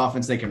balanced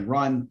offense. They can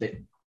run.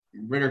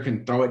 Ridder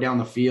can throw it down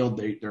the field.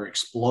 They're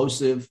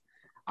explosive.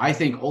 I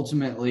think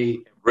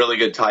ultimately – really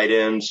good tight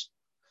ends.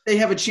 They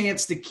have a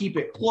chance to keep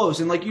it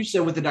close. And like you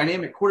said, with the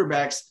dynamic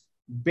quarterbacks,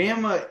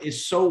 Bama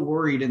is so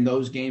worried in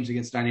those games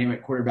against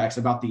dynamic quarterbacks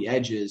about the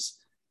edges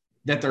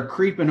that they're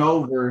creeping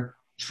over,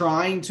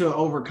 trying to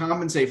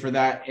overcompensate for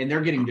that, and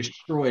they're getting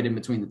destroyed in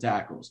between the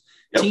tackles.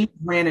 Yep. Teams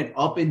ran it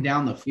up and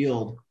down the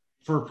field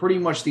for pretty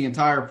much the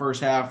entire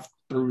first half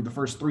through the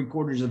first 3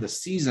 quarters of the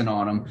season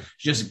on them,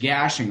 just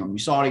gashing them. You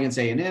saw it against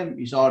A&M.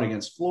 You saw it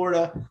against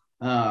Florida.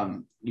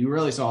 You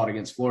really saw it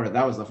against Florida.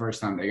 That was the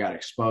first time they got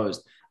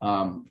exposed.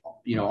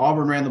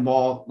 Auburn ran the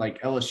ball.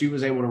 Like LSU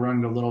was able to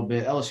run it a little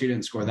bit. LSU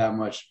didn't score that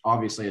much.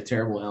 Obviously, a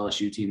terrible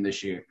LSU team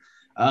this year.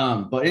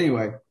 But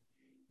anyway,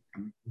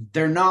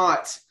 they're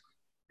not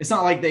 – it's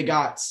not like they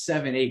got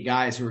 7, 8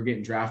 guys who are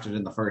getting drafted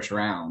in the first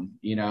round,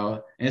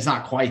 and it's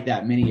not quite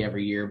that many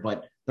every year.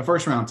 But the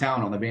first-round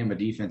talent on the Bama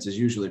defense is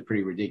usually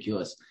pretty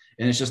ridiculous,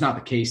 and it's just not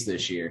the case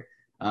this year.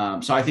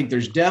 So I think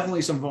there's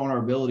definitely some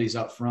vulnerabilities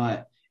up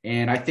front.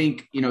 And I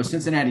think,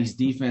 Cincinnati's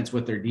defense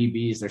with their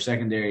DBs, their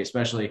secondary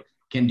especially,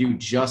 can do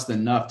just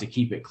enough to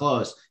keep it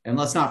close. And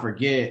let's not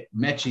forget,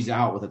 Mechie's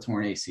out with a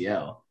torn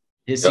ACL.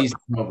 His season's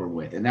over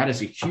with, and that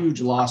is a huge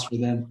loss for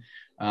them.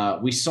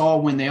 We saw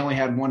when they only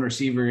had one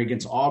receiver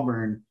against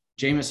Auburn,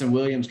 Jamison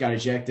Williams got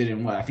ejected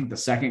in I think the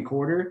second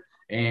quarter.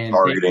 And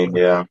targeting,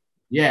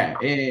 yeah,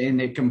 and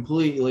it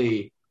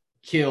completely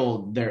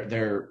killed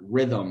their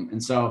rhythm.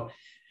 And so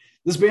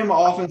this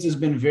Bama offense has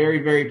been very,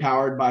 very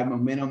powered by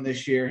momentum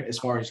this year as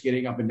far as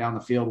getting up and down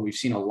the field. We've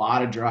seen a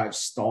lot of drives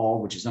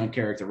stall, which is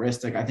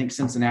uncharacteristic. I think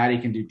Cincinnati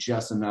can do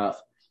just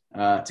enough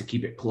to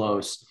keep it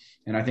close.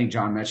 And I think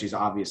John Mechie is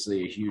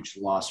obviously a huge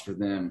loss for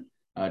them,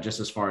 just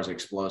as far as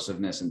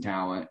explosiveness and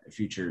talent,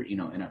 future,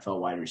 NFL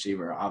wide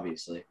receiver,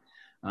 obviously.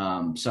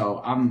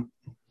 So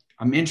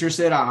I'm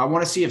interested. I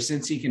want to see if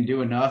Cincy can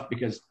do enough,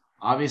 because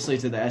obviously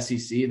to the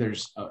SEC,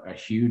 there's a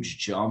huge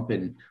jump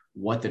in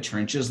what the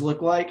trenches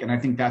look like. And I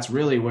think that's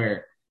really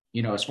where,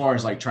 as far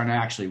as like trying to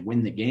actually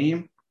win the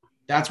game,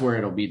 that's where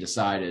it'll be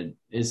decided.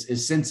 Is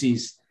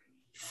Cincy's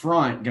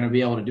front going to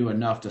be able to do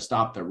enough to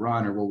stop the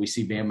run, or will we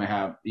see Bama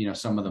have,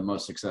 some of the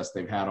most success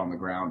they've had on the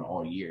ground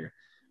all year?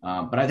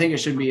 But I think it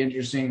should be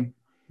interesting.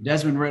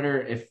 Desmond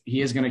Ridder, if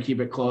he is going to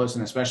keep it close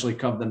and especially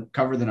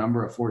cover the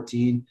number of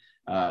 14,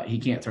 he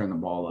can't turn the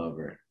ball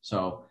over.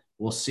 So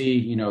we'll see.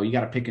 You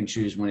got to pick and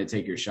choose when to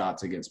take your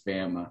shots against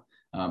Bama.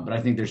 But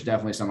I think there's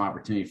definitely some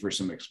opportunity for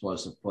some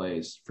explosive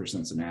plays for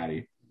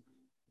Cincinnati.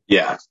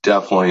 Yeah,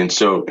 definitely.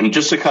 And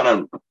just to kind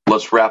of,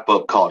 let's wrap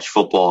up college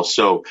football.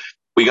 So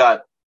we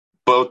got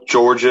both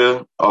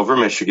Georgia over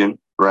Michigan,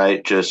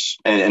 right?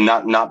 And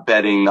not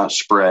betting, not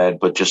spread,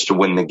 but just to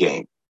win the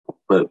game.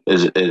 But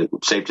is it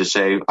safe to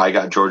say I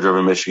got Georgia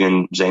over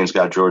Michigan, Zane's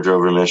got Georgia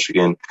over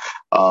Michigan.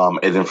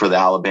 And then for the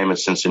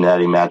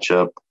Alabama-Cincinnati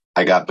matchup,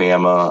 I got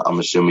Bama. I'm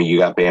assuming you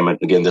got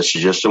Bama. Again, this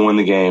is just to win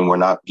the game. We're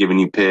not giving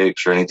you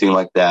picks or anything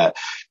like that.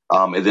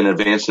 And then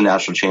advance the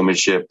national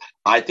championship.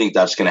 I think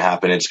that's going to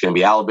happen. It's going to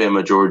be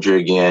Alabama, Georgia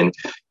again,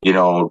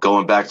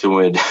 going back to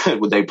when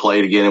they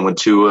played again and when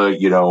Tua,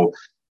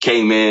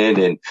 came in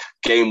and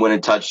game-winning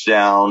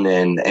touchdown.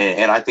 And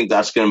I think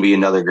that's going to be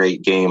another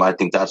great game. I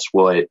think that's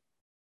what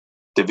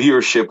the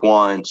viewership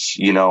wants.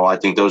 I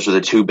think those are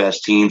the two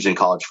best teams in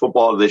college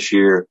football this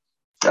year.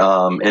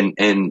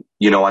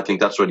 I think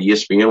that's what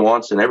ESPN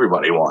wants and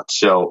everybody wants.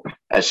 So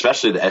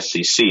especially the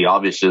SEC,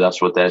 obviously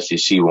that's what the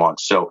SEC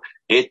wants. So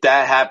if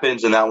that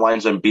happens and that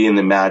winds up being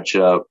the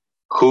matchup,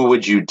 who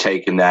would you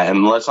take in that?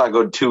 And let's not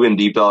go too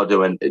into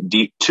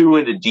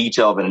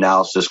detail of an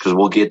analysis, because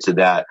we'll get to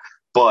that.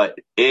 But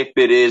if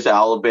it is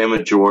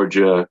Alabama,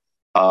 Georgia,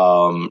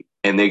 and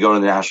they go to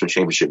the national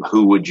championship,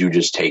 who would you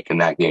just take in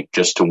that game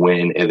just to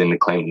win and then to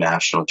claim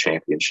national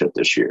championship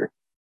this year?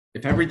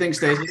 If everything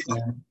stays the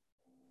same,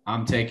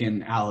 I'm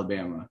taking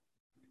Alabama.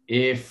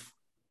 I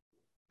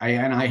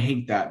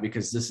hate that,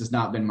 because this has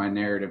not been my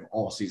narrative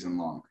all season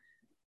long.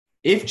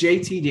 If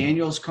JT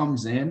Daniels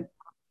comes in,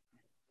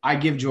 I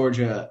give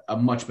Georgia a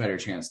much better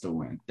chance to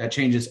win. That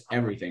changes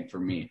everything for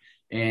me.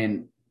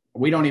 And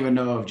we don't even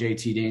know if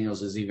JT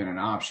Daniels is even an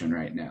option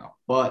right now,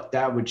 but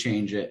that would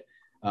change it.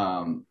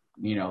 I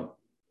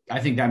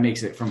think that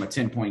makes it from a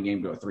 10-point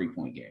game to a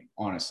 3-point game.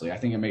 Honestly, I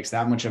think it makes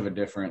that much of a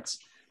difference,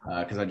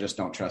 because I just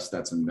don't trust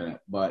Stetson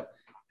Bennett. But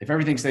if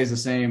everything stays the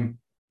same,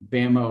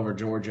 Bama over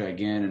Georgia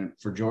again. And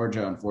for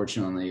Georgia,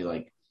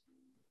 unfortunately,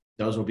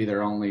 those will be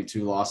their only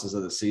 2 losses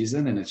of the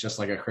season. And it's just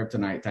like a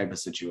kryptonite type of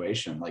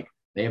situation.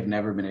 They have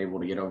never been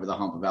able to get over the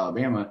hump of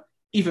Alabama,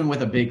 even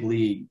with a big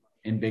league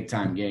in big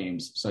time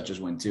games, such as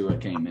when Tua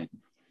came in.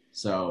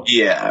 So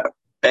yeah.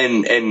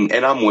 And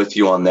I'm with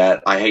you on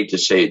that. I hate to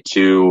say it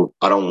too.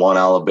 I don't want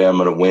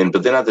Alabama to win,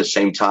 but then at the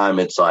same time,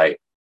 it's like,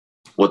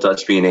 with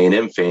us being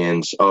A&M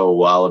fans,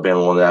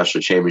 Alabama won the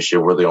national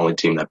championship. We're the only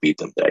team that beat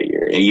them that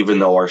year. And even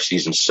though our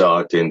season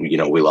sucked and,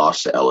 we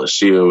lost to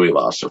LSU, we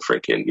lost to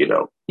freaking,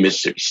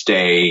 Mississippi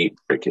State,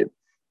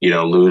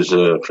 lose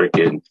a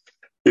freaking,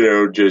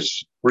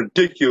 just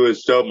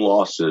ridiculous dumb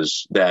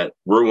losses that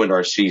ruined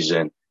our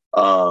season.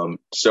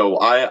 So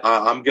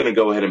I'm going to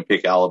go ahead and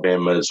pick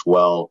Alabama as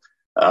well.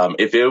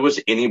 If it was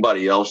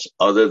anybody else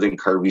other than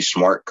Kirby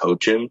Smart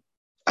coaching,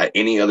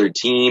 any other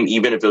team,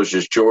 even if it was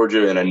just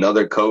Georgia and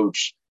another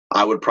coach,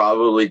 I would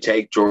probably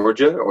take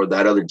Georgia or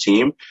that other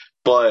team.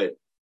 But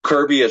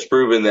Kirby has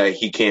proven that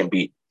he can't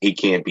beat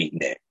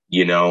Nick.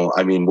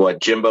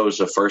 Jimbo is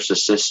the first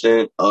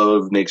assistant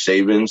of Nick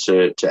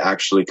Saban to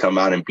actually come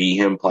out and beat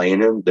him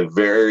playing him, the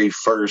very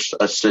first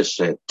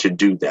assistant to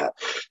do that.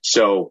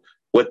 So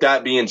with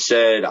that being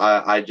said,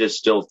 I just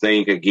still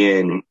think,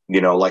 again,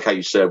 like how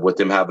you said, with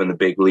them having the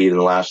big lead in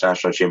the last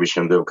national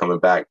championship, they were coming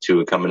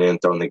in,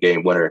 throwing the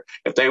game winner.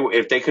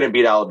 If they couldn't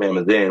beat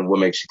Alabama then, what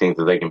makes you think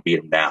that they can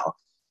beat them now?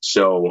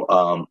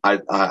 So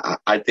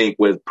I think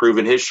with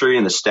proven history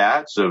and the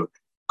stats of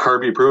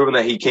Kirby proving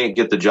that he can't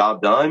get the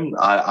job done,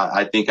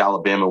 I think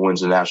Alabama wins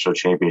the national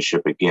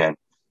championship again.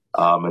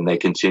 And they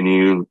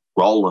continue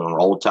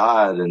roll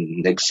tide,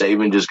 and Nick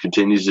Saban just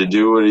continues to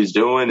do what he's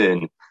doing.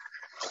 And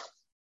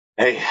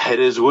hey, it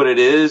is what it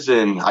is.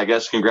 And I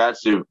guess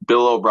congrats to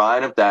Bill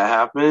O'Brien if that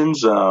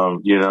happens,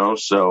 Again,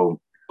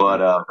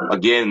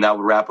 that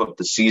would wrap up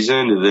the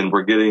season. And then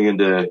we're getting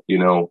into,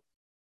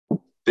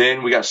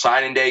 Then we got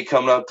signing day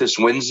coming up this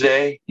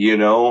Wednesday,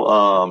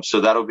 so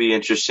that'll be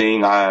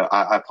interesting.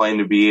 I plan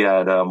to be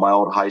at my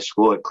old high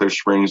school at Clear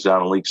Springs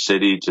down in League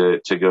City to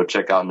go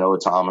check out Noah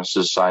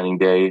Thomas's signing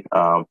day,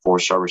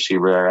 4-star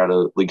receiver out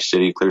of League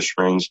City, Clear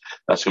Springs.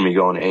 That's going to be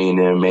going to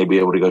A&M, maybe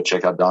able to go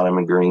check out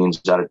Donovan Green's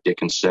out of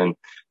Dickinson,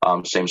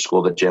 same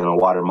school that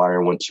Jalen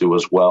Watermeyer went to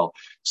as well.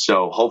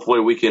 So hopefully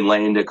we can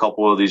land a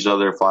couple of these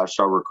other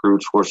 5-star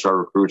recruits, 4-star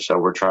recruits that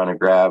we're trying to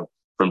grab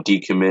from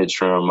decommits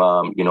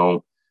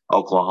from,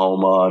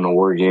 Oklahoma and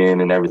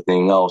Oregon and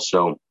everything else.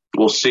 So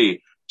we'll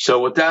see. So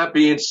with that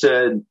being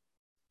said,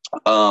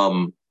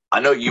 I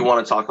know you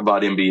want to talk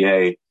about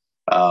NBA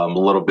a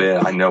little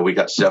bit. I know we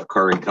got Steph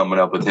Curry coming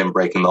up with him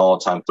breaking the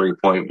all-time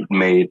 3-point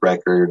made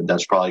record.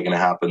 That's probably going to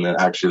happen.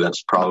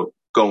 That's probably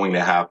going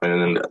to happen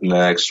in the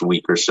next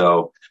week or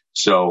so.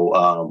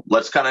 So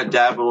let's kind of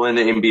dabble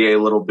into NBA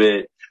a little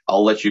bit.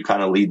 I'll let you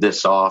kind of lead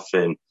this off,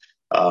 and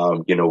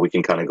we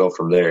can kind of go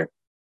from there.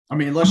 I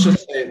mean, let's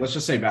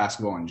just say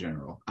basketball in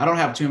general. I don't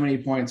have too many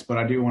points, but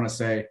I do want to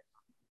say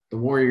the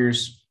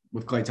Warriors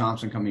with Klay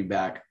Thompson coming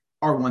back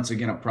are once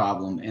again a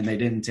problem, and they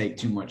didn't take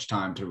too much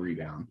time to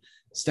rebound.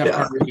 Steph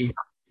Curry,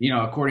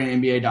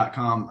 according to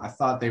NBA.com, I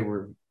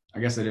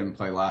guess they didn't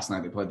play last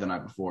night. They played the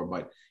night before,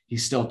 but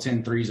he's still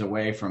 10 threes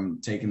away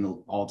from taking the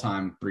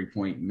all-time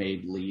 3-point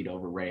made lead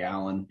over Ray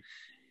Allen.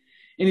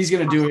 And he's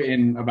going to do it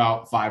in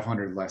about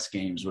 500 less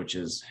games, which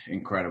is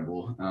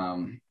incredible.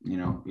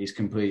 He's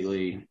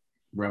completely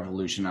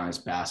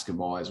revolutionized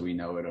basketball as we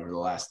know it over the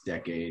last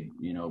decade,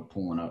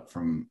 pulling up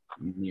from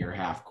near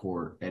half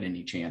court at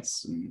any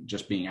chance and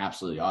just being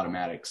absolutely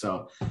automatic.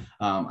 So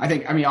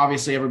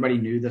obviously everybody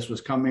knew this was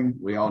coming.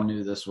 We all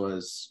knew this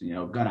was,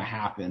 going to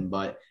happen,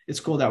 but it's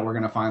cool that we're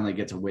going to finally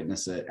get to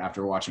witness it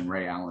after watching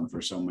Ray Allen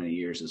for so many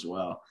years as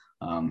well.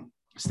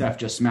 Steph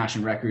just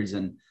smashing records,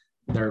 and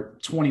they're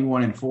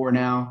 21-4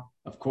 now.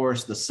 Of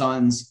course, the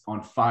Suns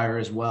on fire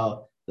as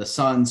well. The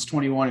Suns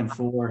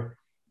 21-4.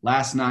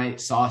 Last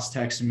night, Sauce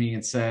texted me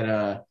and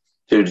said,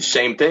 dude,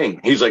 same thing.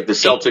 He's like, the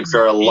Celtics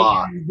are a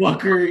lot.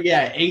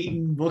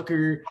 Ayton,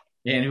 Booker,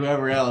 and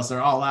whoever else,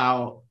 they're all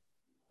out.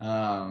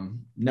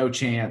 No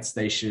chance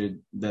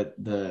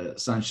the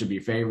Suns should be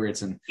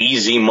favorites. And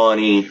easy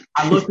money.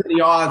 I looked at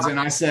the odds and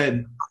I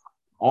said,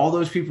 all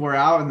those people are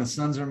out and the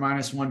Suns are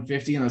minus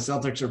 150 and the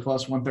Celtics are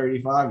plus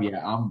 135.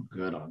 Yeah, I'm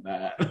good on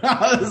that.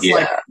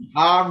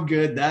 I'm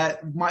good.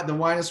 The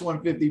minus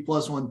 150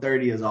 plus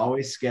 130 is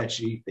always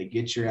sketchy. They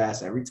get your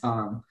ass every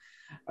time.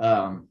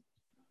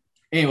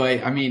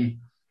 Anyway, I mean,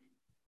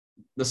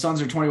 the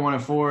Suns are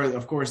 21-4.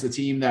 Of course, the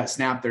team that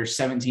snapped their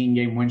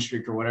 17-game win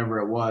streak or whatever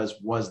it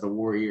was the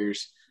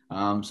Warriors.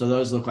 So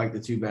those look like the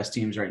two best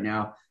teams right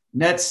now.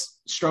 Nets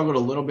struggled a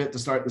little bit to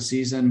start the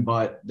season,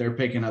 but they're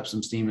picking up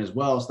some steam as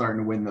well,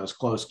 starting to win those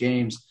close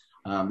games.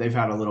 They've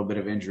had a little bit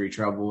of injury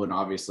trouble and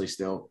obviously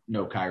still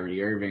no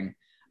Kyrie Irving.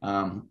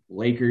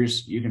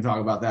 Lakers, you can talk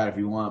about that if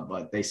you want,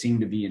 but they seem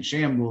to be in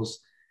shambles.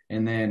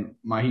 And then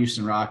my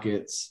Houston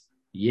Rockets,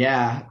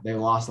 they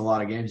lost a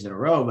lot of games in a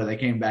row, but they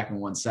came back and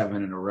won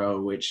 7 in a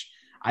row, which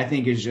I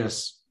think is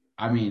just,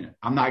 I'm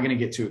not going to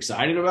get too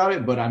excited about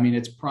it, but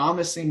it's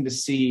promising to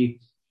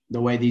see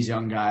the way these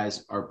young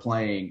guys are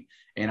playing.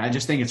 And I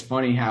just think it's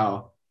funny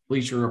how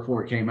Bleacher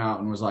Report came out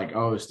and was like,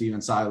 oh,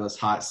 Steven Silas,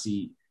 hot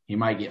seat, he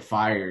might get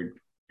fired.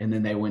 And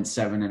then they win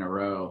 7 in a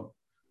row.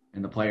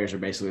 And the players are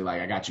basically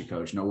like, I got you,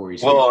 coach. No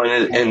worries. Well,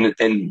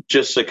 and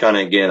just to kind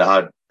of, again,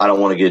 I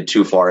don't want to get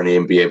too far in the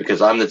NBA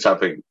because I'm the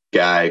type of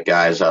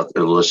guys out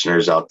there,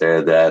 listeners out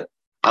there, that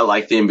I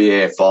like the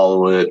NBA. I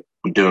follow it.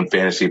 I'm doing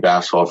fantasy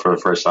basketball for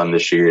the first time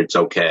this year. It's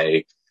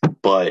okay.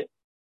 But,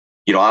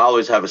 I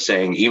always have a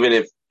saying, even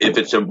if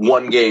it's a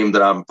one game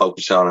that I'm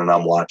focused on and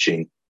I'm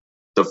watching,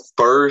 the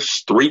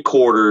first 3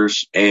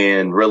 quarters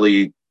and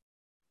really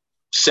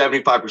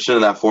 75%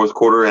 of that fourth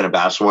quarter in a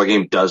basketball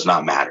game does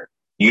not matter.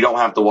 You don't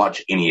have to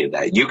watch any of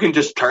that. You can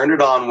just turn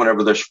it on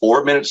whenever there's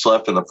 4 minutes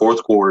left in the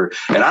fourth quarter.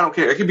 And I don't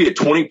care. It could be a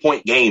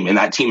 20-point game and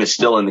that team is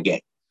still in the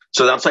game.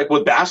 So that's like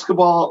with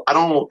basketball,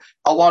 I'll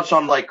watch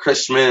on like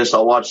Christmas.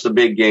 I'll watch the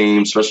big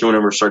games, especially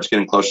whenever it starts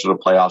getting closer to the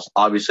playoffs.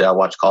 Obviously, I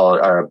watch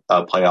playoff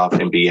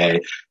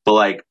NBA,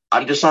 but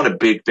I'm just not a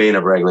big fan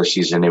of regular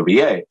season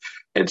NBA.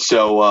 And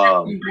so,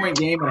 15-point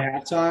game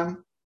at halftime,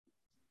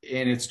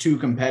 and it's 2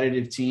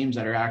 competitive teams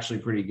that are actually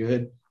pretty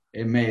good.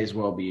 It may as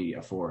well be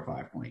a 4 or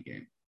 5 point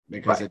game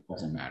because It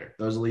doesn't matter.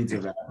 Those leads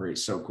evaporate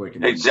so quick.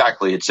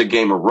 Exactly. It's a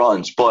game of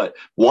runs. But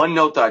one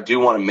note that I do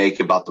want to make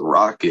about the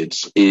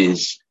Rockets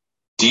is,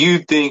 do you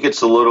think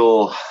it's a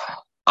little,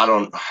 I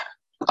don't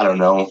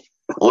know,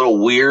 a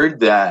little weird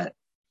that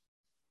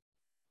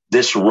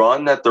this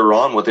run that they're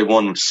on, they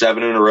won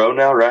 7 in a row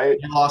now, right?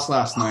 They lost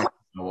last night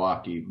in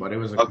Milwaukee, but it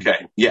was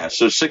okay. Yeah,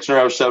 so 6 in a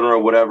row, 7 in a row,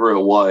 whatever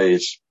it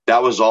was,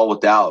 that was all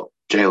without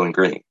Jalen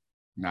Green.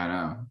 I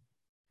know.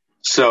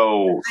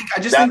 So I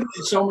just think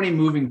there's so many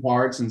moving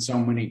parts and so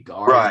many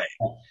guards. Right.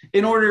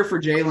 In order for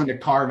Jalen to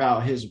carve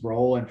out his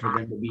role and for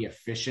them to be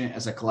efficient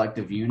as a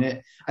collective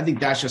unit, I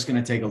think that's just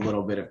going to take a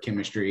little bit of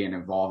chemistry and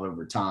evolve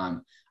over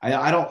time.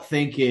 I don't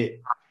think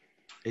it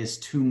is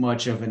too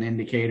much of an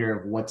indicator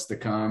of what's to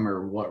come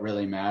or what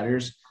really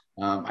matters.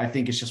 I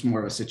think it's just more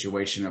of a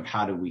situation of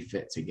how do we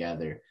fit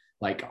together?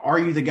 Like, are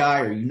you the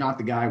guy? Are you not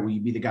the guy? Will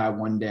you be the guy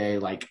one day?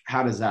 Like,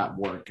 how does that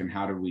work? And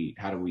how do we?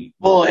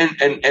 Well,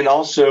 and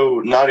also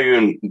not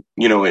even,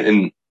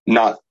 and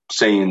not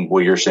saying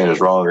what you're saying is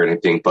wrong or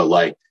anything, but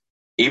like,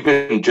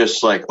 even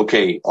just like,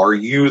 okay, are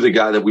you the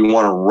guy that we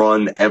want to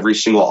run every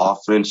single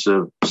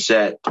offensive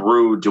set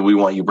through? Do we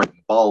want you bringing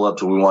the ball up?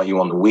 Do we want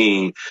you on the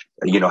wing?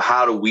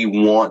 How do we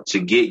want to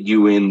get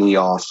you in the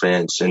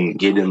offense and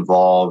get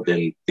involved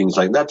and things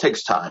like that?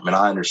 Takes time, and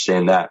I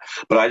understand that.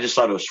 But I just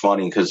thought it was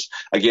funny because,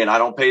 again, I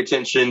don't pay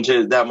attention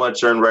to that much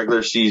during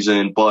regular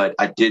season, but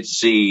I did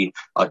see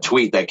a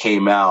tweet that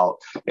came out,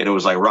 and it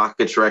was like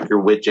Rockets record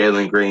with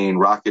Jalen Green,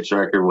 Rockets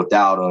record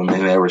without him,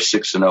 and they were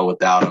 6-0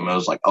 without him. I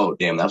was like, oh,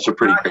 damn, that's a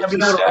pretty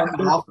crazy stat.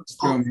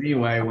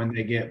 Anyway, when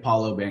they get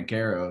Paulo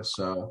Banchero,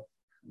 so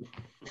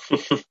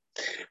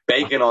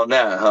banking on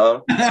that,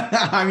 huh?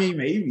 I mean,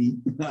 maybe.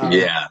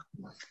 Yeah.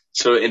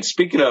 So, and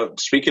speaking of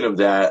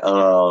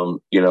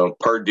that,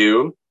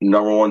 Purdue,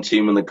 number one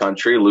team in the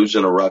country,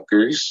 losing to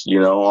Rutgers,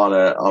 on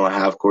a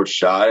half court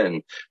shot,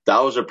 and that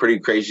was a pretty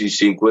crazy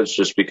sequence,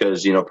 just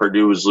because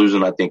Purdue was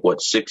losing, I think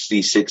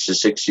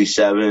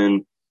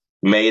 66-67,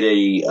 made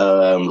a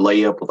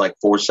layup with like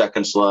 4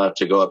 seconds left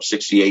to go up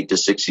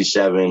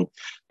 68-67,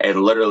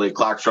 and literally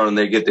clock's running.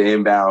 They get the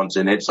inbounds,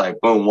 and it's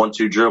like boom,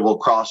 1-2 dribble,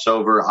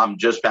 crossover. I'm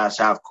just past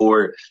half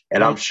court,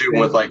 and I'm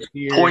shooting with like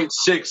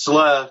 0.6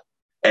 left.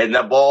 And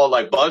that ball,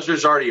 like,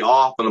 buzzer's already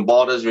off, and the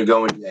ball doesn't even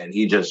go in, and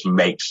he just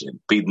makes it.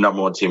 Beat the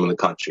number one team in the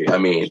country. I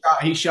mean,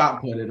 he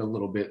shot put it a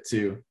little bit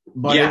too.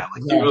 But yeah,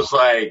 he was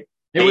like,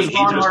 it was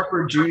Ron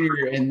Harper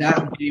Jr. and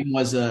that game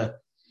was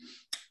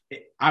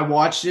I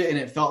watched it, and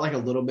it felt like a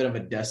little bit of a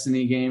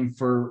destiny game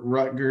for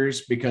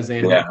Rutgers because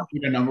they had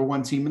beat a number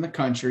one team in the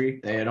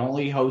country. They had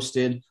only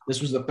hosted. This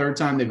was the third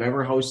time they've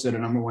ever hosted a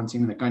number one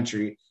team in the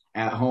country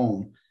at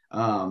home.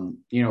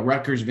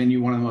 Rutgers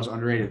venue, one of the most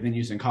underrated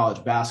venues in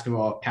college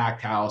basketball,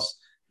 packed house.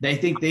 They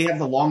think they have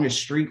the longest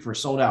streak for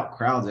sold out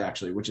crowds,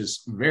 actually, which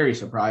is very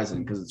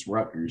surprising because it's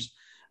Rutgers.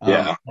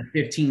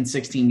 15,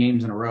 16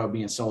 games in a row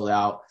being sold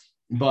out.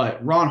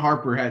 But Ron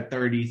Harper had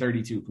 30,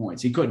 32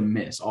 points. He couldn't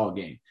miss all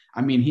game.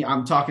 I mean,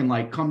 I'm talking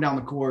like come down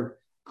the court,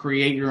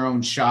 create your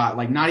own shot,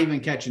 like not even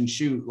catch and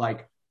shoot.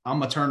 Like I'm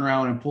going to turn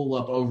around and pull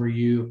up over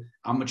you.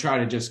 I'm going to try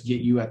to just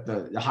get you at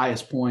the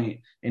highest point.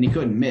 And he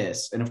couldn't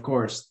miss. And of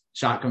course,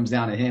 shot comes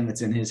down to him.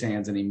 It's in his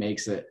hands and he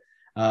makes it.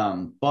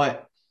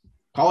 But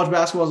college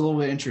basketball is a little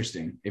bit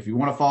interesting. If you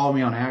want to follow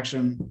me on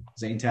Action,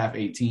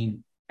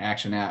 ZaneTaff18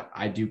 Action app,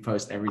 I do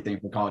post everything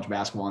for college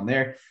basketball on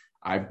there.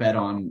 I bet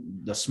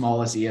on the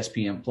smallest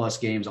ESPN Plus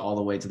games all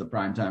the way to the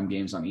primetime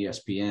games on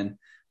ESPN.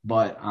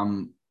 But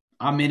I'm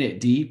in it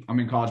deep. I'm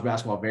in college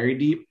basketball very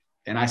deep.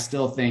 And I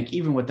still think,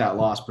 even with that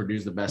loss,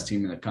 Purdue's the best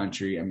team in the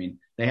country. I mean,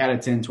 they had a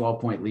 10,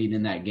 12-point lead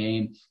in that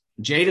game.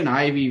 Jaden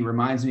Ivey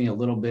reminds me a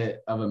little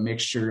bit of a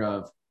mixture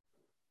of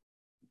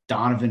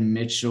Donovan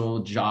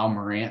Mitchell, Ja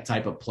Morant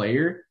type of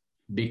player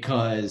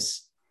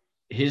because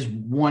his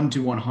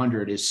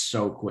 1-100 is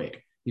so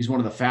quick. He's one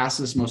of the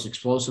fastest, most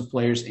explosive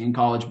players in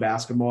college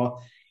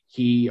basketball.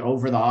 He,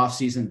 over the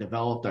offseason,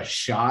 developed a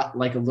shot,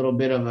 like a little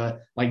bit of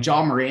like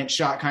Ja Morant's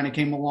shot kind of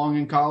came along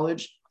in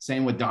college.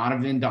 Same with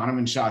Donovan.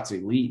 Donovan's shot's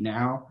elite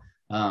now.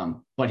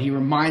 But he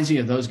reminds me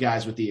of those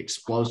guys with the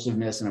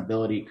explosiveness and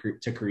ability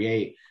to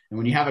create. And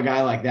when you have a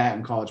guy like that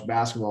in college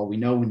basketball, we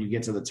know when you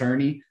get to the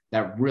tourney,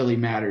 that really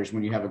matters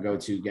when you have a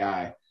go-to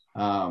guy.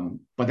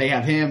 But they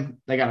have him.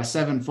 They got a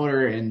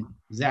 7-footer in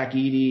Zach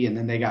Edey, and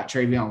then they got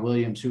Travion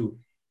Williams, who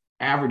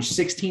averaged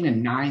 16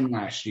 and 9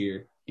 last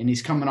year, and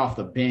he's coming off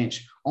the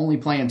bench, only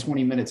playing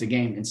 20 minutes a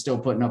game and still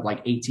putting up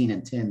like 18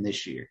 and 10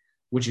 this year,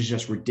 which is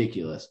just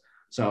ridiculous.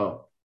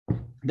 So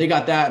they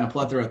got that and a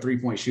plethora of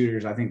three-point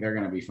shooters. I think they're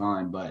going to be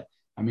fine. But,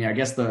 I mean, I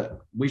guess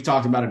we've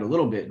talked about it a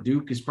little bit.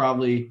 Duke is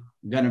probably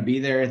going to be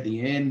there at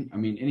the end. I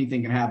mean,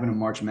 anything can happen in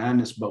March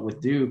Madness, but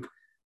with Duke,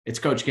 it's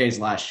Coach K's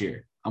last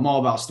year. I'm all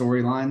about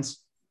storylines.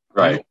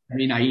 Right. I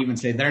mean, I even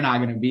say they're not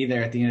going to be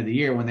there at the end of the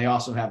year when they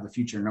also have the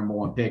future number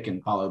one pick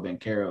in Paulo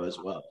Banchero as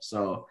well.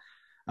 So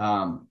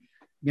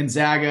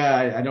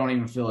Gonzaga, I don't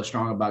even feel as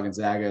strong about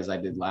Gonzaga as I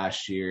did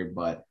last year,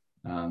 but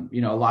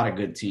a lot of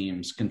good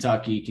teams.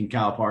 Kentucky, can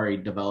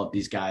Calipari develop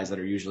these guys that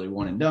are usually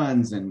one and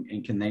dones,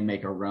 and can they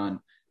make a run?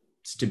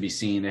 It's to be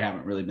seen. They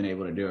haven't really been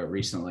able to do it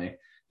recently.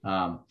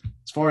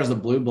 As far as the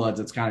Blue Bloods,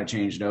 it's kind of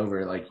changed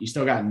over. Like you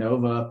still got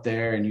Nova up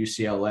there and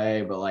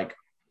UCLA, but like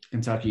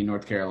Kentucky,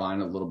 North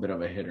Carolina, a little bit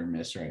of a hit or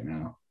miss right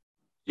now.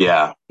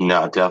 Yeah,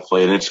 no,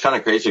 definitely. And it's kind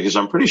of crazy because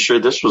I'm pretty sure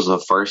this was the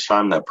first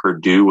time that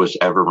Purdue was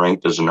ever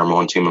ranked as the number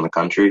one team in the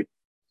country.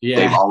 Yeah.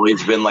 They've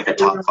always been like a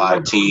top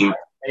 5 team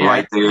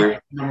right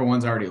there. Number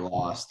one's already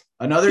lost.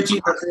 Another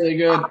team that's really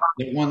good,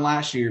 they won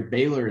last year.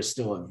 Baylor is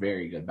still a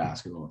very good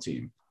basketball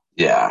team.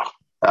 Yeah,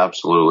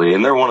 absolutely.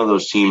 And they're one of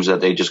those teams that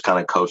they just kind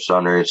of coast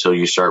under until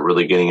you start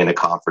really getting into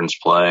conference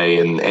play.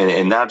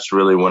 And that's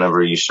really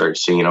whenever you start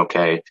seeing,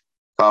 okay,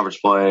 conference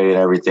play and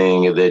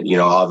everything that,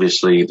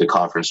 obviously the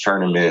conference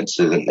tournaments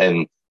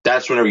and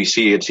that's whenever you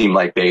see a team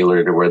like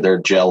Baylor to where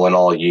they're gelling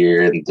all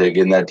year and they're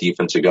getting that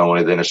defense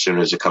going. And then as soon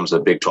as it comes to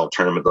the Big 12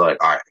 tournament, they're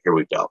like, all right, here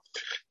we go.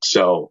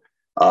 So,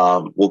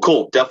 well,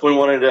 cool. Definitely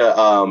wanted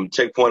to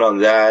take point on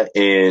that.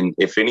 And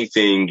if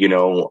anything,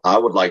 I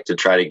would like to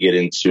try to get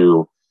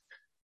into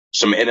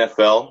some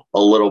NFL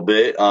a little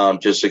bit,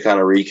 just to kind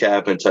of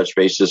recap and touch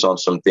bases on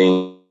some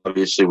things.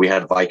 Obviously, we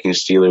had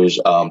Vikings Steelers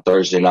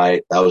Thursday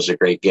night. That was a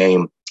great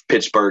game.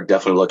 Pittsburgh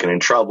definitely looking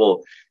in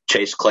trouble.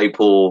 Chase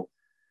Claypool,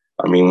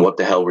 I mean, what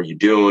the hell were you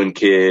doing,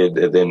 kid?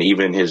 And then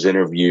even his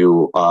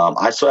interview,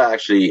 I still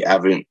actually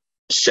haven't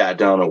sat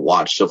down and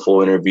watched the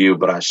full interview,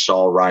 but I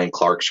saw Ryan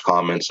Clark's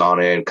comments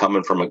on it. And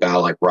coming from a guy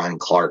like Ryan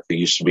Clark, who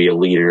used to be a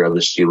leader of the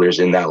Steelers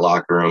in that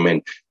locker room,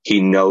 and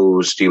he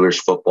knows Steelers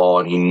football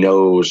and he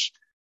knows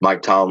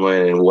Mike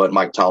Tomlin and what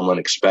Mike Tomlin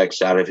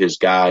expects out of his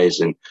guys.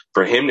 And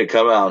for him to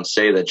come out and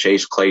say that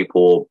Chase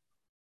Claypool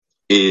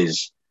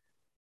is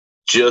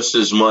just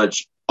as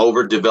much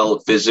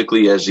overdeveloped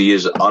physically as he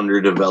is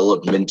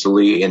underdeveloped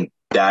mentally, and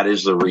that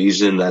is the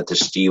reason that the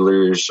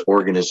Steelers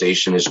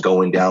organization is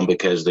going down,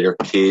 because their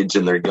kids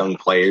and their young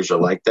players are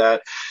like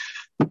that.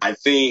 I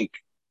think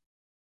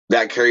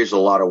that carries a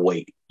lot of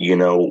weight,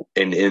 and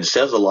it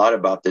says a lot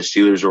about the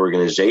Steelers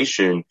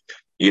organization,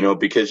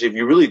 because if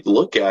you really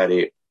look at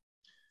it,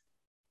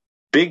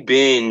 Big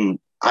Ben,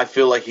 I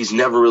feel like he's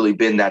never really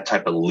been that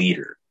type of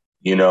leader.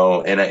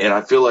 And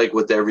I feel like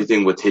with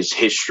everything, with his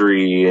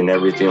history and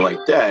everything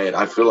like that,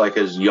 I feel like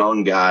as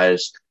young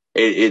guys,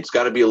 it's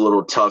got to be a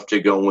little tough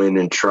to go in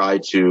and try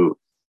to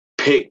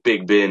pick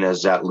Big Ben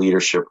as that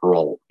leadership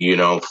role,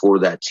 for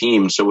that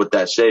team. So with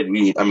that said,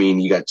 you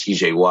got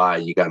TJ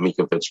Watt, you got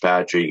Minkah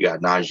Fitzpatrick, you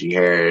got Najee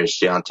Harris,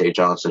 Deontay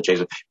Johnson,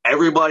 Chase.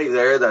 Everybody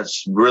there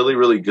that's really,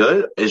 really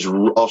good is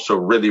also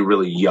really,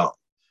 really young.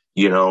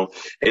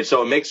 And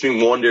so it makes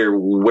me wonder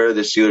where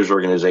the Steelers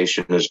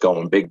organization is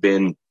going. Big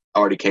Ben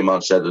already came out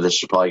and said that this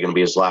is probably going to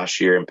be his last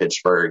year in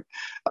Pittsburgh.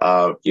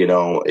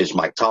 Is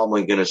Mike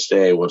Tomlin going to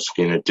stay? What's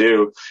he going to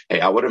do?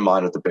 Hey, I wouldn't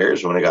mind if the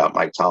Bears would have got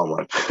Mike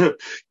Tomlin,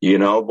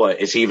 but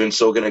is he even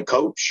still going to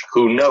coach?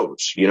 Who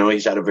knows?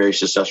 He's had a very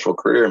successful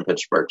career in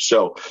Pittsburgh.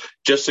 So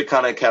just to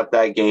kind of cap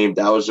that game,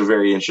 that was a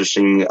very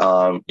interesting,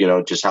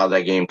 just how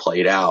that game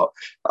played out.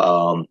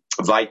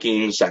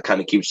 Vikings, that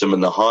kind of keeps them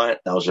in the hunt.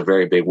 That was a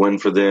very big win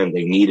for them.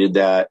 They needed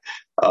that.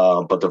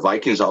 But the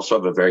Vikings also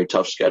have a very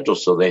tough schedule,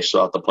 so they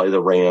still have to play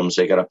the Rams.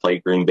 They got to play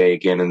Green Bay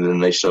again, and then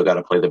they still got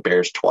to play the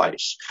Bears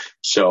twice.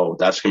 So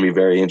that's going to be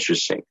very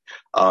interesting.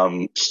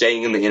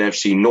 Staying in the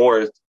NFC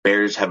North,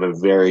 Bears have a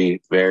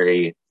very,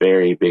 very,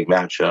 very big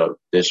matchup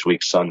this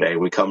week, Sunday.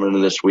 We come into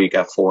this week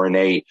at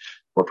 4-8.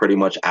 We're pretty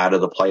much out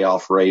of the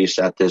playoff race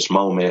at this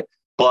moment.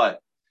 But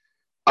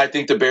I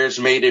think the Bears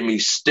made a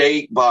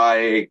mistake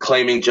by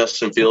claiming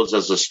Justin Fields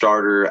as a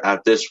starter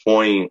at this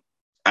point.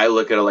 I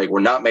look at it like we're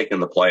not making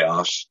the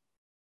playoffs.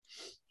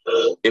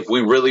 If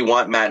we really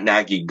want Matt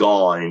Nagy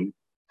gone,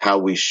 how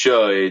we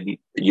should,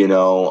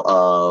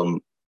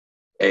 and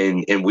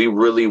we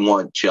really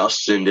want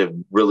Justin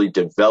to really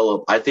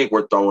develop, I think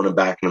we're throwing him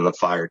back into the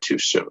fire too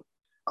soon.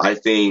 I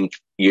think,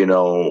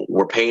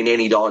 we're paying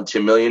Andy Dalton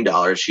 $10 million.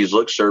 He's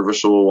looked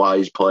serviceable while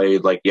he's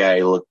played. Like, yeah,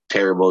 he looked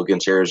terrible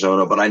against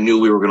Arizona, but I knew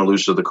we were going to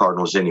lose to the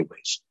Cardinals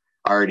anyways.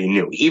 I already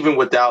knew. Even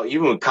with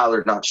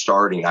Kyler not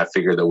starting, I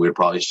figured that we were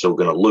probably still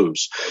going to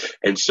lose.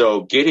 And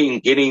so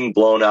getting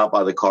blown out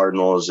by the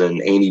Cardinals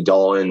and Andy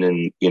Dalton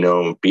and,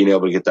 being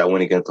able to get that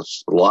win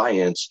against the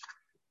Lions,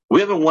 we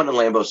haven't won in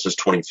Lambeau since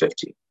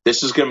 2015.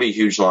 This is going to be a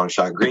huge long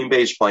shot. Green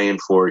Bay's playing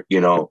for,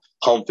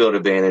 home field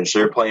advantage.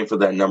 They're playing for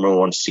that number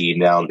one seed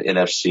now in the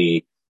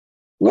NFC.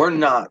 We're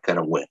not going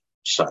to win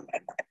Sunday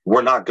night.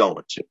 We're not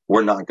going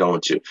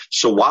to.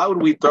 So why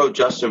would we throw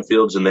Justin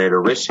Fields in there to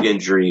risk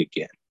injury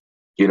again?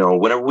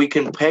 Whenever we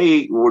can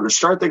pay, we're to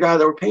start the guy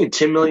that we're paying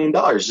 $10 million.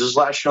 This is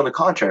last year on the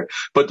contract.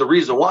 But the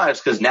reason why is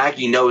because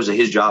Nagy knows that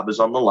his job is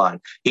on the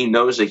line. He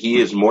knows that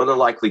he is more than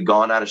likely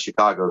gone out of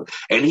Chicago.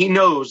 And he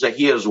knows that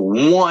he has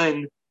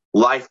one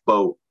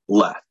lifeboat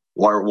left.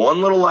 Or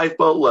one little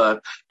lifeboat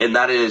left, and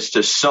that is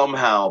to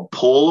somehow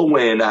pull a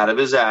win out of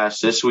his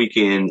ass this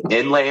weekend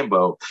in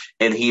Lambeau,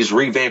 and he's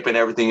revamping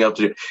everything up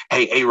to do.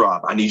 Hey,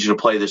 A-Rob, I need you to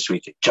play this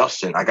weekend.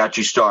 Justin, I got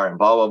you starting,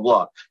 blah, blah,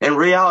 blah. In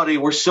reality,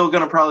 we're still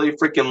going to probably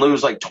freaking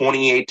lose like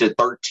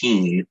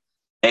 28-13,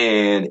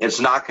 and it's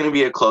not going to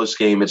be a close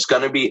game. It's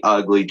going to be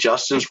ugly.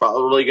 Justin's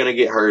probably going to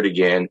get hurt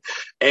again,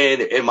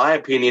 and in my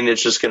opinion,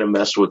 it's just going to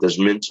mess with his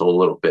mental a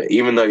little bit,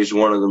 even though he's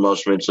one of the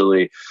most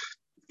mentally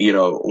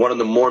one of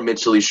the more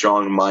mentally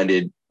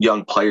strong-minded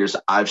young players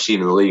I've seen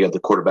in the league at the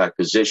quarterback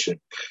position.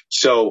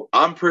 So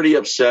I'm pretty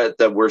upset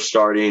that we're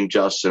starting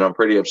Justin. I'm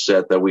pretty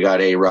upset that we got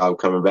A-Rob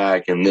coming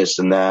back and this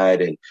and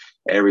that and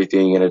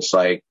everything. And it's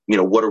like,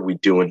 what are we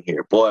doing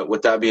here? But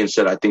with that being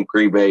said, I think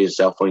Green Bay is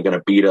definitely going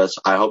to beat us.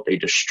 I hope they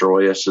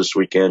destroy us this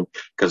weekend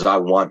because I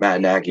want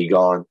Matt Nagy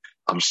gone.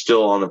 I'm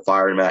still on the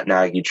fire Matt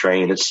Nagy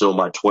train. It's still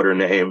my Twitter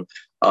name.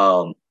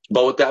 But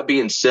with that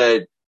being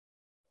said,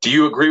 do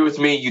you agree with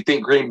me? You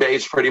think Green Bay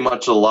is pretty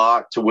much a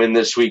lock to win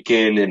this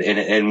weekend?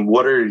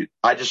 And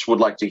I just would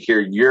like to hear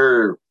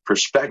your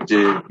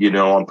perspective, you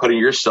know, on putting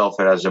yourself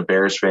in as a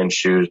Bears fan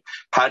shoes,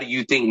 how do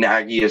you think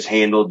Nagy has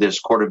handled this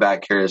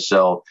quarterback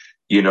carousel,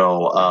 you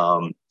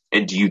know,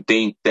 and do you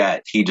think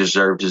that he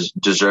deserves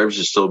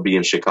to still be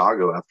in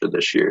Chicago after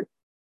this year?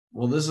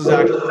 Well, this is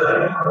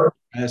actually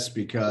best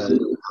because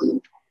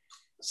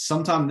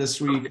sometime this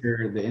week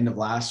or the end of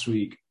last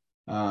week,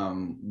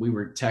 we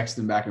were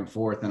texting back and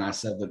forth, and I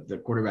said that the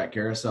quarterback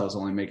carousel is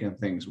only making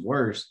things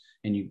worse,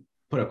 and you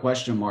put a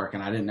question mark,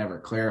 and I didn't ever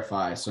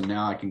clarify. So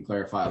now I can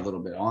clarify a little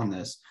bit on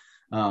this.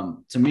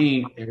 To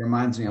me, it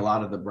reminds me a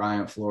lot of the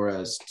Brian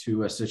Flores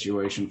Tua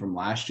situation from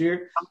last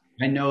year.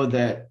 I know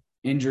that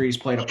injuries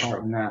played a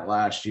part in that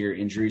last year.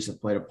 Injuries have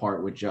played a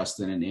part with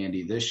Justin and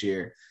Andy this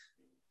year.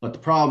 But the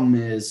problem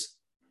is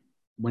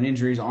when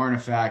injuries aren't a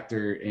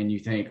factor and you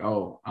think,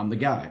 oh, I'm the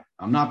guy.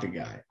 I'm not the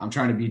guy. I'm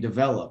trying to be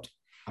developed.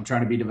 I'm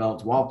trying to be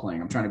developed while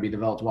playing. I'm trying to be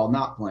developed while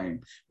not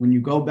playing. When you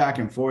go back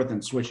and forth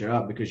and switch it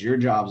up because your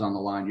job's on the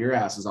line, your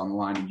ass is on the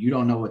line, and you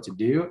don't know what to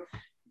do,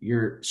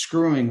 you're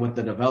screwing with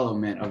the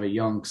development of a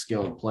young,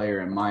 skilled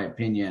player, in my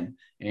opinion,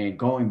 and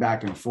going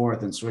back and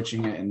forth and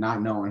switching it and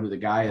not knowing who the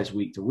guy is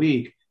week to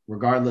week,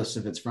 regardless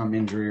if it's from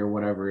injury or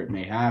whatever it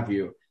may have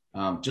you.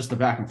 Just the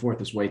back and forth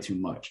is way too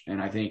much.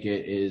 And I think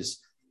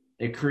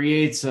it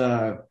creates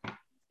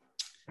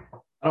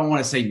I don't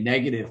want to say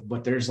negative,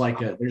 but there's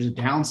a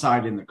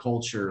downside in the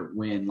culture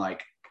when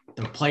like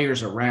the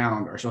players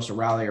around are supposed to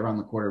rally around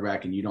the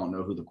quarterback and you don't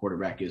know who the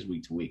quarterback is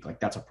week to week. Like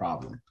that's a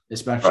problem,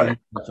 especially in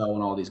the NFL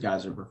when all these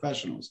guys are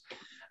professionals.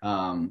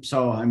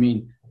 So, I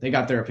mean, they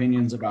got their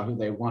opinions about who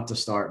they want to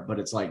start, but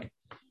it's like,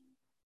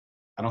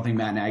 I don't think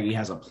Matt Nagy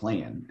has a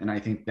plan. And I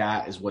think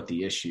that is what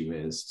the issue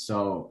is.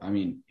 So, I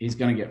mean, he's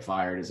going to get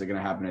fired. Is it going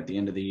to happen at the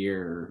end of the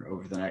year or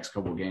over the next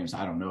couple of games?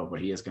 I don't know, but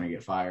he is going to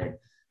get fired.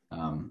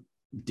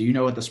 Do you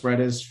know what the spread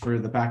is for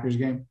the Packers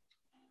game?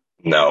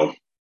 No.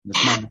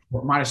 It's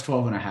minus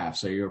 12.5.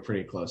 So you're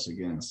pretty close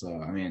again.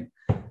 So, I mean,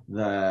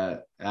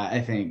 the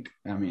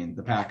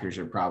Packers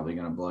are probably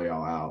going to blow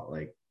y'all out.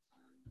 Like,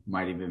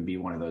 might even be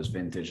one of those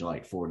vintage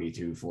like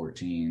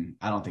 42-14.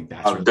 I don't think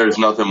that's really there's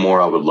nothing more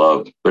I would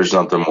love. There's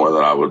nothing more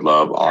that I would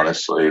love,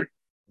 honestly.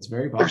 It's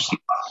very possible.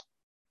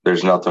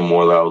 There's nothing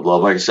more that I would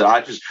love. Like I said,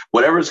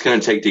 whatever it's going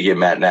to take to get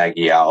Matt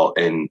Nagy out,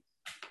 and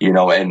you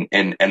know, and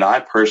I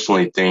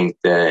personally think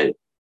that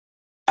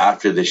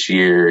after this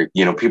year,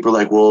 you know, people are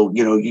like, well,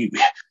 you know, you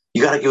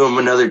got to give him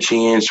another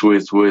chance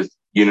with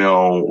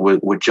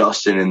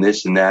Justin and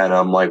this and that. And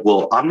I'm like,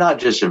 well, I'm not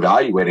just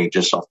evaluating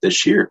just off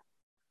this year.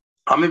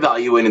 I'm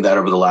evaluating that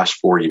over the last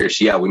 4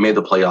 years. Yeah, we made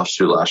the playoffs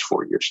through the last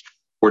 4 years.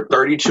 We're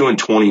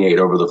 32-28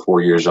 over the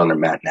 4 years under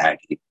Matt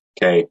Nagy.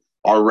 Okay.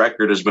 Our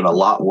record has been a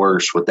lot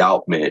worse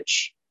without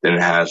Mitch than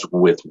it has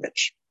with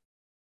Mitch.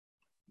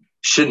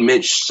 Should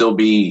Mitch still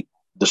be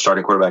the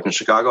starting quarterback in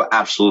Chicago?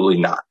 Absolutely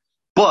not.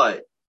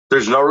 But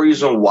there's no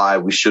reason why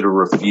we should have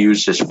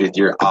refused his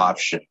fifth-year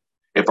option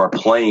if our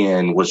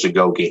plan was to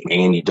go get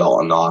Andy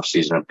Dalton in the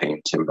offseason and pay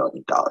him $10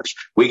 million.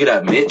 We could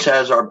have Mitch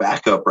as our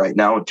backup right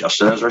now,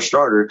 Justin as our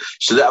starter.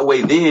 So that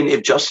way then,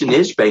 if Justin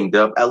is banged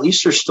up, at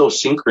least there's still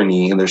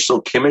synchrony and there's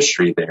still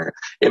chemistry there.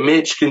 And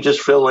Mitch can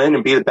just fill in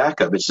and be the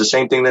backup. It's the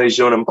same thing that he's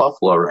doing in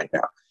Buffalo right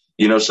now.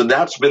 You know, so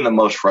that's been the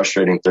most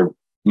frustrating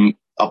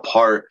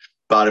part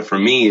about it for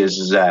me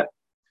is that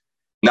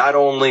not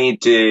only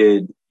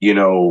did, you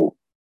know,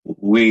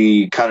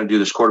 we kind of do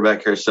this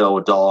quarterback carousel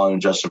with Dalton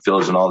and Justin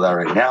Fields and all that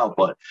right now,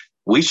 but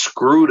we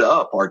screwed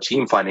up our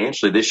team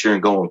financially this year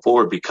and going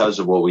forward because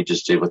of what we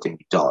just did with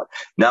Andy Dalton.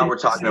 Now we're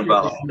talking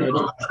about –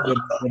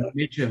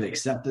 Mitch have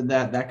accepted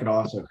that could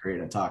also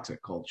create a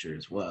toxic culture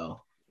as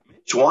well.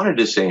 Mitch wanted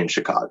to stay in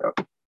Chicago.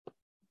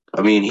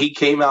 I mean, he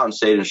came out and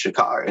stayed in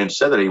Chicago and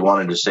said that he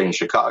wanted to stay in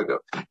Chicago.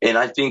 And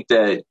I think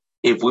that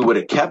if we would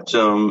have kept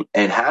him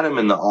and had him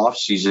in the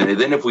offseason,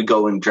 and then if we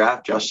go and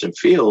draft Justin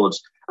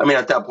Fields – I mean,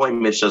 at that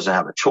point, Mitch doesn't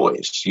have a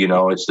choice. You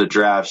know, it's the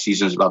draft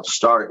season's about to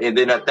start. And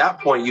then at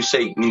that point, you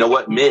say, you know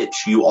what, Mitch,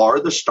 you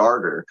are the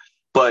starter,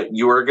 but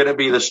you are going to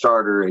be the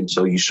starter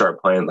until you start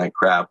playing like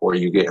crap or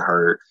you get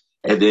hurt.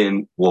 And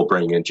then we'll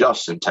bring in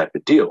Justin type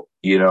of deal,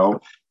 you know.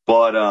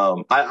 But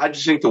I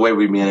just think the way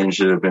we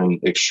managed it have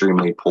been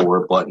extremely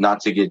poor, but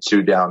not to get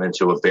too down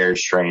into a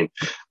Bears train.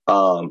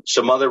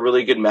 Some other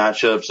really good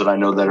matchups that I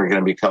know that are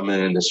going to be coming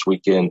in this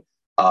weekend.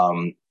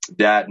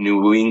 That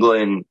New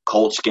England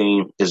Colts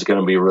game is going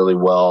to be a really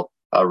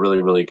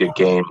good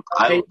game.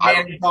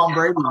 Tom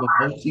Brady, but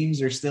both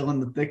teams are still in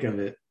the thick of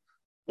it.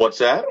 What's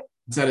that?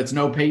 It said it's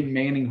no Peyton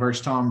Manning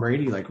versus Tom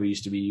Brady like we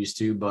used to be used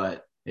to,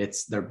 but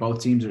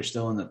both teams are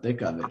still in the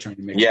thick of it trying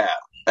to make it.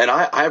 And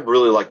I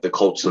really like the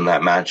Colts in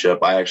that matchup.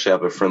 I actually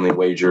have a friendly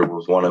wager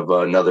with one of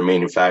another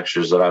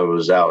manufacturers that I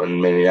was out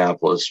in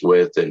Minneapolis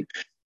with, and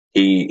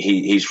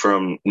he's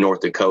from North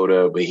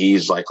Dakota, but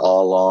he's like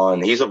all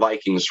on. He's a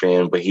Vikings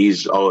fan, but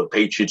the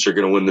Patriots are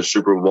going to win the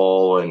Super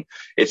Bowl, and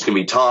it's going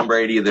to be Tom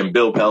Brady, then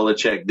Bill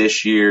Belichick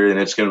this year, and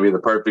it's going to be the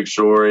perfect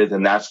story.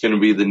 Then that's going to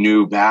be the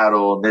new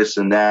battle, and this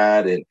and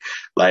that, and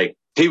like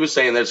He was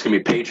saying that it's going to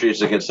be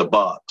Patriots against the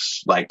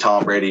Bucks, like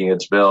Tom Brady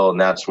against Bill,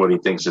 and that's what he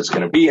thinks it's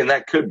going to be, and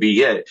that could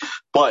be it.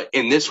 But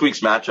in this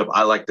week's matchup,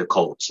 I like the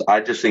Colts. I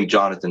just think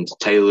Jonathan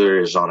Taylor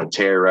is on a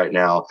tear right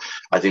now.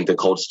 I think the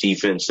Colts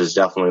defense is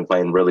definitely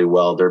playing really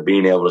well. They're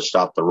being able to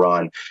stop the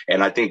run,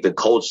 and I think the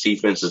Colts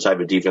defense is the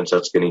type of defense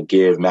that's going to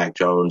give Mac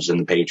Jones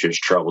and the Patriots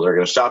trouble. They're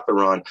going to stop the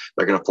run.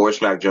 They're going to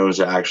force Mac Jones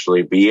to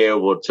actually be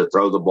able to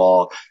throw the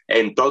ball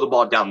and throw the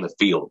ball down the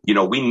field. You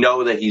know, we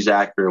know that he's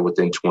accurate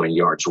within 20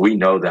 yards. We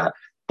know that.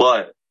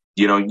 But,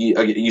 you know,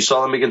 you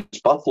saw him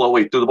against Buffalo.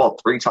 He threw the ball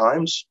 3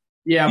 times.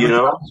 Yeah, you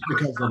know,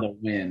 because of the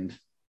wind.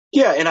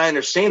 Yeah, and I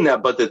understand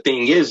that. But the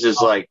thing is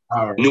like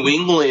New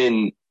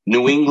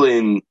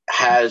England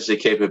has the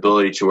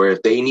capability to where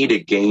if they need a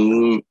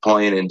game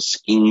plan and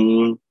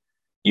scheme,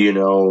 you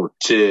know,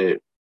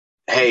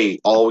 hey,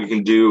 all we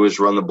can do is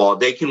run the ball.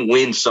 They can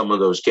win some of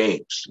those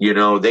games. You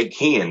know, they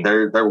can.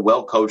 They're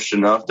well coached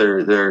enough.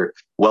 They're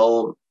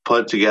well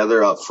put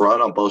together up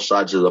front on both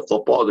sides of the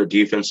football. Their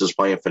defense is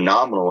playing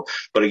phenomenal.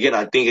 But again,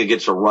 I think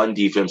against a run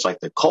defense like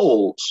the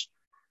Colts,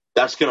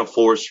 that's going to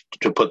force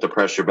to put the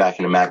pressure back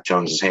into Mac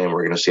Jones' hand.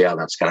 We're going to see how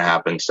that's going to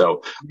happen.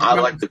 So I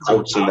like the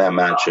Colts in that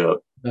matchup.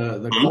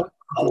 The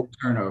Colts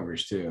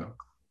turnovers too.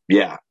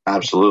 Yeah,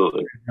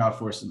 absolutely. Not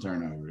forcing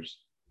turnovers.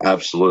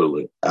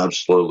 Absolutely.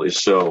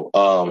 So,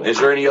 is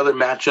there any other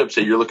matchups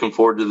that you're looking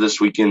forward to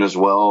this weekend as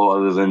well,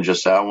 other than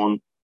just that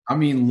one? I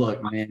mean,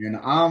 look, man,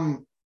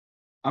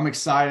 I'm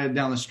excited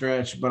down the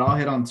stretch, but I'll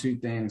hit on 2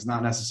 things,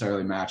 not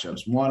necessarily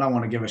matchups. One, I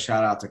want to give a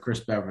shout out to Chris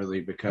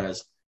Beverly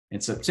because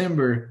in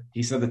September,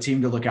 he said the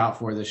team to look out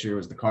for this year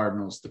was the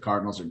Cardinals. The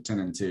Cardinals are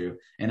 10-2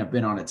 and have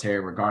been on a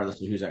tear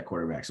regardless of who's at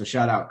quarterback. So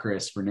shout out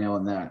Chris for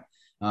nailing that.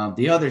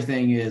 The other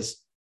thing is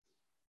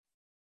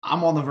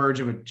I'm on the verge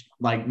of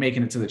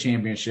making it to the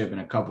championship in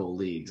a couple of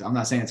leagues. I'm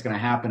not saying it's going to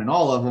happen in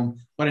all of them,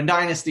 but in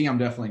Dynasty, I'm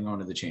definitely going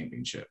to the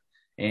championship.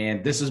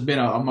 And this has been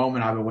a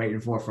moment I've been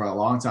waiting for a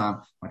long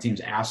time. My team's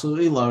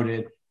absolutely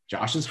loaded.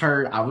 Josh is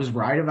hurt. I was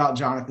right about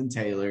Jonathan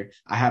Taylor.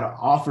 I had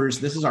offers.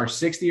 This is our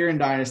 6th year in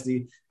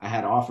Dynasty. I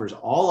had offers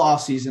all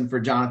offseason for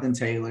Jonathan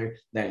Taylor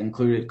that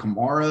included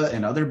Kamara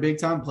and other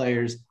big-time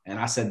players, and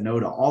I said no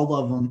to all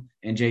of them,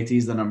 and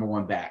JT's the number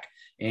 1 back.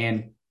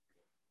 And,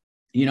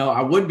 you know,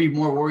 I would be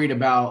more worried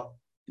about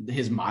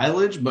his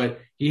mileage,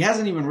 but he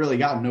hasn't even really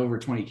gotten over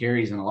 20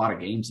 carries in a lot of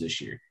games this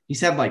year. He's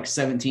had like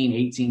 17,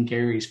 18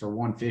 carries for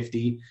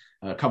 150,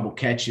 a couple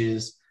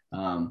catches.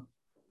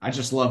 I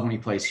just love when he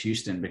plays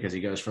Houston because he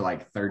goes for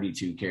like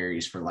 32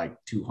 carries for like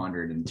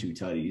 202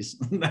 tutties.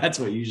 That's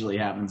what usually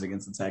happens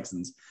against the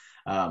Texans.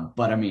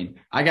 But I mean,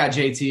 I got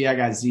JT, I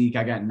got Zeke,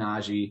 I got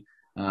Najee.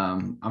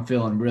 I'm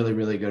feeling really,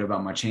 really good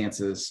about my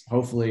chances.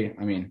 Hopefully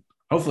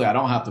I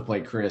don't have to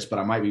play Chris, but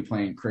I might be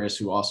playing Chris,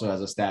 who also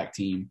has a stacked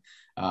team.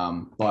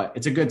 But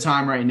it's a good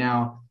time right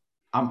now.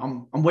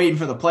 I'm waiting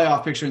for the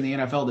playoff picture in the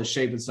NFL to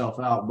shape itself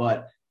out.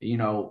 But, you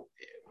know,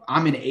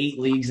 I'm in 8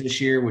 leagues this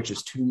year, which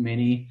is too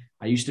many.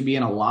 I used to be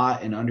in a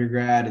lot in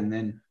undergrad, and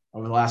then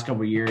over the last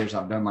couple of years,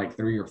 I've done like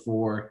 3 or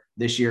 4.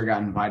 This year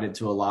got invited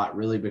to a lot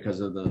really because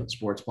of the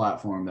sports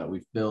platform that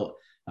we've built,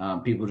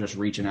 people just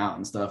reaching out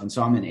and stuff. And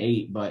so I'm in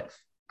 8, but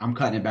I'm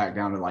cutting it back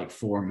down to like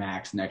 4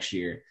 max next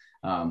year.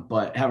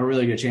 But have a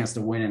really good chance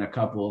to win in a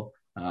couple.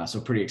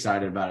 So pretty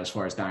excited about it as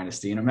far as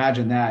Dynasty. And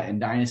imagine that in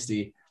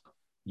Dynasty,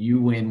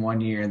 you win 1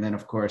 year, and then,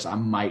 of course, I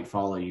might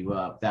follow you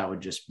up. That would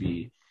just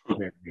be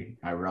very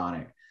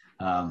ironic.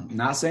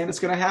 Not saying it's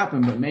going to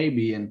happen, but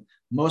maybe. And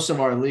most of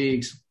our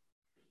leagues,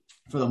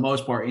 for the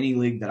most part, any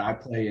league that I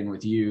play in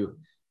with you,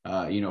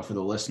 you know, for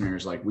the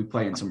listeners, like we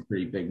play in some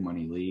pretty big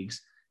money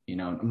leagues. You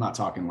know, I'm not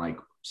talking like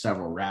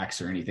several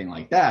racks or anything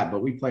like that,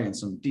 but we play in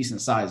some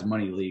decent sized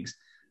money leagues,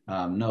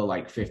 no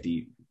like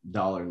 $50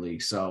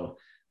 leagues. So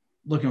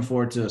looking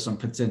forward to some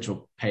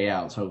potential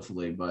payouts,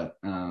 hopefully, but,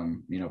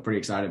 you know, pretty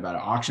excited about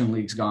it. Auction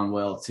league's gone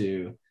well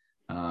too.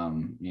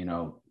 You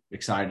know,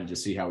 excited to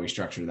see how we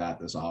structure that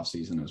this off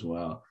season as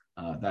well.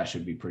 That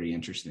should be pretty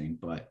interesting,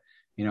 but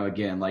you know,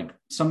 again, like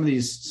some of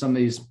these,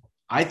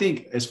 I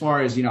think as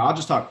far as, you know, I'll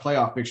just talk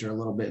playoff picture a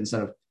little bit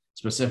instead of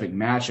specific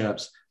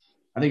matchups.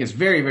 I think it's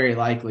very, very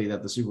likely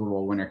that the Super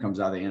Bowl winner comes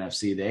out of the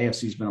NFC. The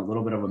AFC has been a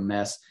little bit of a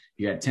mess.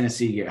 You had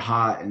Tennessee get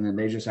hot, and then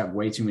they just have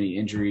way too many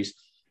injuries.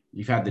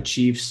 You've had the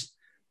Chiefs.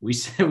 We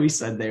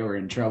said they were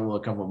in trouble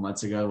a couple of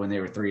months ago when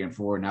they were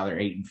 3-4. Now they're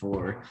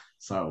 8-4.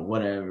 So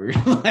whatever.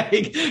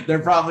 Like they're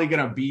probably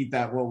going to beat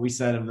that what we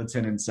said of the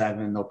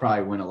 10-7. They'll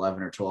probably win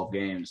 11 or 12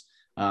 games.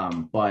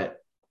 But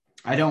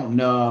I don't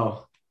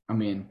know. I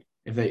mean,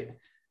 if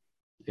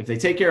they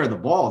take care of the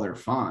ball, they're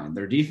fine.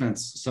 Their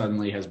defense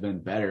suddenly has been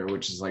better,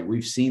 which is like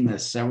we've seen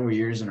this several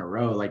years in a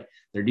row. Like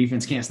their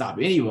defense can't stop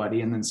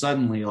anybody, and then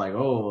suddenly like,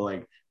 oh,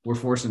 like we're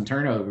forcing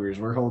turnovers,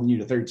 we're holding you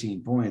to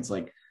 13 points.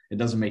 Like it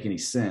doesn't make any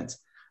sense.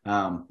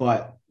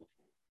 But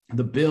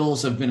the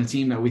Bills have been a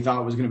team that we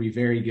thought was going to be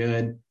very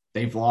good.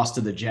 They've lost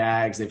to the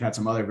Jags. They've had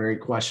some other very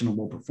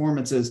questionable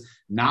performances,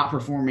 not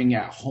performing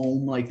at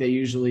home like they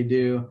usually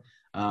do.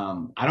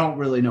 I don't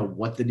really know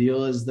what the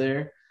deal is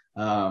there,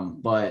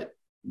 but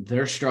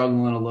they're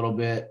struggling a little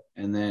bit.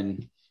 And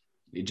then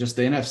just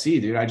the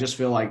NFC, dude. I just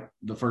feel like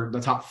the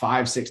top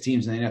 5-6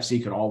 teams in the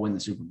NFC could all win the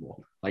Super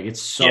Bowl. Like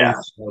it's so.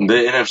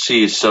 The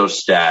NFC is so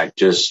stacked.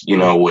 Just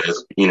with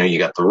you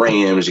got the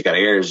Rams, you got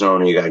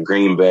Arizona, you got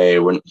Green Bay,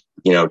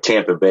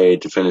 Tampa Bay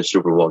defending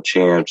Super Bowl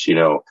champs.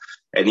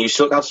 And you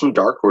still got some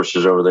dark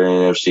horses over there in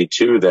the NFC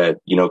too that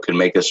can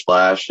make a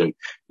splash. And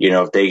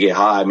if they get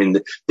high, I mean,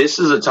 this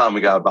is the time. We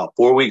got about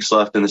 4 weeks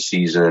left in the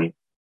season.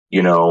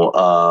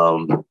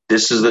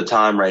 This is the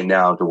time right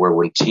now to where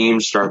when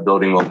teams start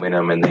building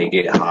momentum and they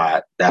get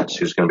hot, that's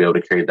who's going to be able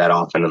to carry that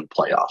off into the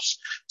playoffs.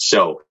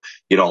 So,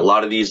 a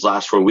lot of these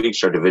last 4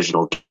 weeks are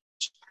divisional games.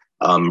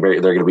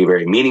 They're going to be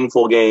very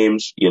meaningful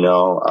games,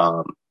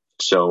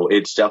 so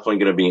it's definitely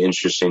going to be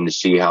interesting to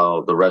see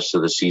how the rest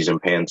of the season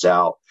pans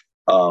out.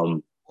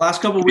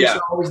 Last couple of weeks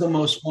are always the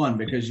most fun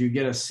because you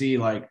get to see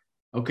like,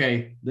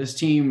 okay, this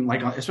team,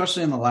 like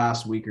especially in the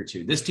last week or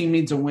two, this team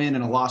needs a win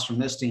and a loss from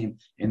this team,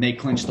 and they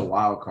clinch the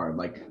wild card.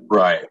 Like,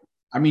 right.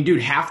 I mean,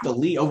 dude,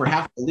 over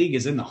half the league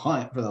is in the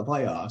hunt for the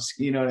playoffs.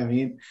 You know what I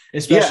mean?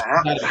 Especially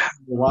the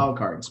wild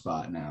card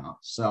spot now.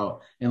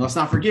 So, and let's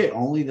not forget,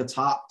 only the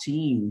top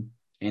team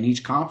in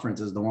each conference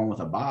is the one with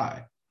a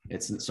bye.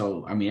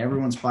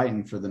 Everyone's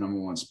fighting for the number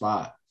one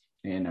spot.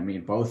 And I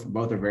mean, both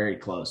are very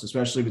close,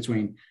 especially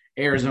between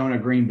Arizona,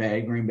 Green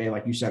Bay. Green Bay,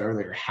 like you said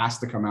earlier, has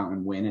to come out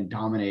and win and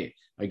dominate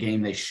a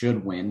game they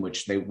should win,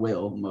 which they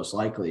will most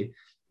likely.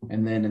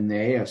 And then in the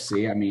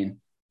AFC, I mean,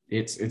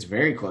 it's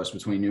very close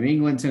between New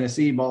England,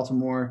 Tennessee,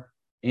 Baltimore,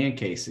 and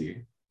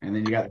KC. And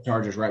then you got the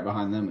Chargers right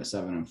behind them at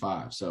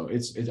 7-5. So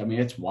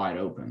it's wide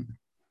open.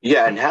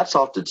 Yeah, and hats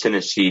off to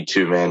Tennessee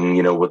too, man.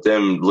 With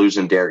them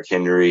losing Derrick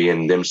Henry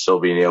and them still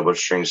being able to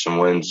string some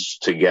wins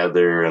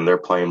together, and they're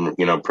playing,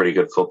 pretty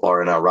good football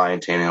right now. Ryan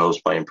Tannehill is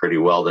playing pretty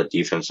well. The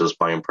defense is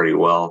playing pretty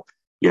well.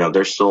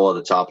 They're still at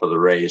the top of the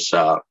race.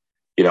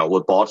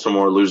 With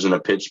Baltimore losing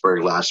to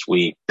Pittsburgh last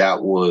week,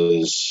 that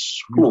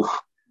was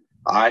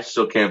I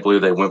still can't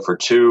believe they went for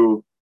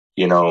 2.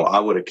 I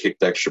would have kicked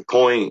the extra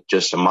point,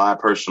 just in my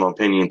personal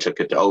opinion, took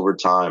it to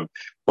overtime.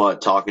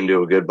 But talking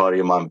to a good buddy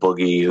of mine,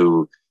 Boogie,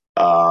 who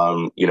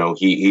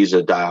he's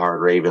a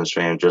diehard Ravens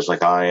fan, just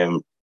like I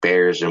am,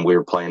 Bears, and we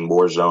were playing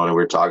Warzone and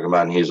we were talking about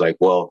it, and he's like,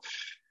 well,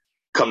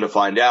 come to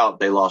find out,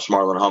 they lost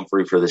Marlon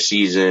Humphrey for the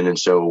season. And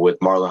so with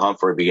Marlon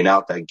Humphrey being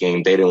out that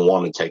game, they didn't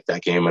want to take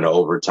that game into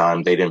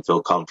overtime. They didn't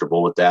feel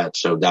comfortable with that.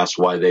 So that's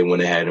why they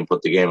went ahead and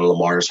put the game in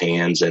Lamar's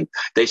hands. And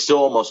they still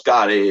almost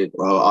got it.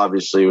 Well,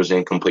 obviously, it was an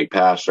incomplete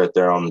pass right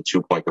there on the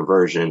 2-point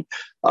conversion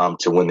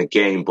to win the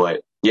game.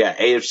 But yeah,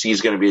 AFC is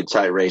going to be a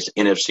tight race.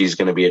 NFC is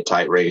going to be a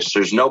tight race.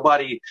 There's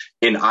nobody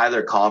in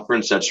either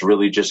conference that's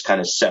really just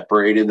kind of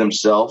separated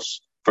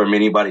themselves from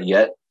anybody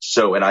yet.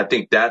 So, and I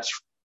think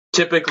that's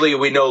typically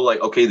we know,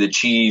 like, okay, the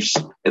Chiefs,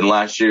 and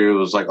last year it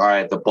was like, all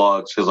right, the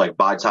Bucks, because like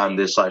by the time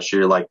this last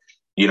year, like,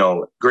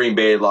 Green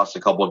Bay lost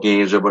a couple of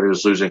games, everybody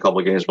was losing a couple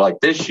of games, but like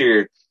this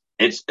year,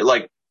 it's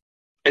like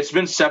it's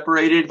been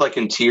separated like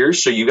in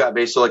tiers. So you got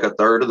basically like a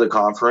third of the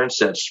conference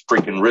that's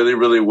freaking really,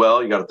 really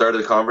well. You got a third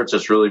of the conference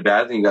that's really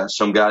bad. Then you got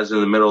some guys in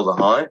the middle of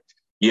the hunt,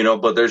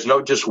 but there's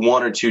no just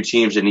 1 or 2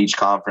 teams in each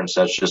conference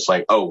that's just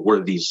like, oh,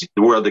 we're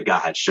the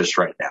guys just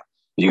right now.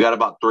 You got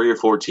about 3 or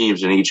 4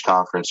 teams in each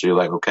conference. So you're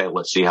like, okay,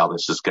 let's see how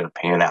this is going to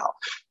pan out.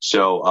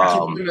 So,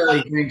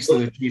 really thanks to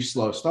the Chiefs'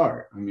 slow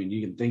start. I mean,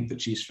 you can thank the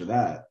Chiefs for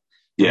that.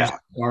 Yeah. The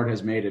start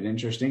has made it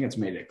interesting. It's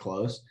made it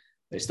close.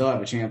 They still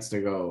have a chance to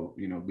go,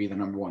 be the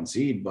number 1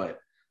 seed. But,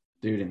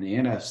 dude, in the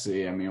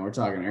NFC, I mean, we're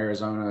talking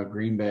Arizona,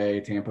 Green Bay,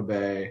 Tampa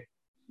Bay,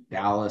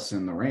 Dallas,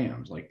 and the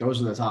Rams. Like, those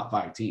are the top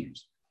 5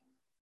 teams.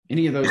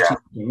 Any of those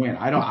teams can win.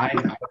 I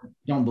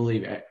don't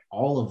believe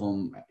all of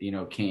them,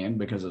 can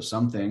because of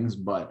some things.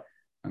 But,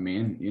 I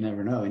mean, you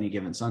never know. Any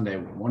given Sunday,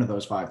 one of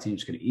those 5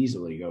 teams could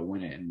easily go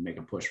win it and make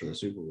a push for the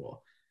Super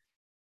Bowl.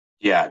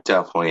 Yeah,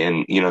 definitely.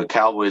 And,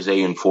 Cowboys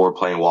 8-4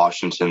 playing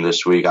Washington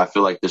this week. I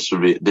feel like this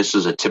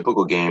is a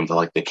typical game that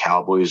like the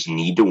Cowboys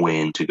need to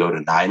win to go to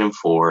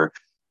 9-4,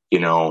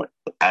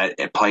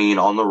 playing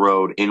on the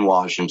road in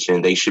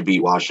Washington. They should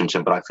beat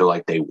Washington, but I feel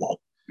like they won't.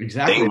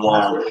 Exactly. They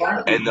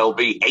won't. And they'll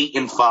be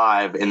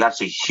 8-5. And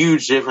that's a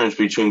huge difference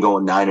between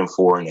going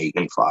 9-4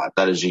 and 8-5.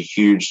 That is a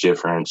huge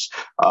difference.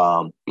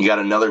 You got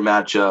another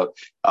matchup,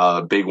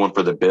 big one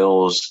for the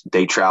Bills.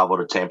 They travel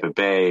to Tampa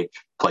Bay,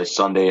 play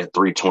Sunday at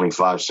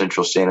 3:25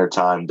 Central Standard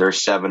Time. They're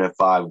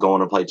 7-5,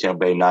 going to play Tampa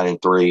Bay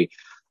 9-3.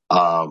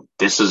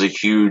 This is a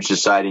huge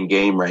deciding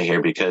game right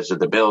here because if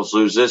the Bills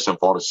lose this and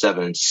fall to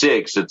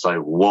 7-6, it's like,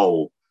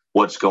 whoa,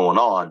 what's going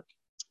on?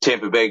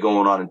 Tampa Bay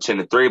going on in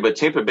 10-3, but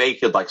Tampa Bay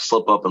could like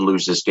slip up and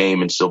lose this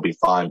game and still be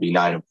fine, be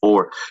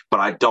 9-4. But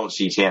I don't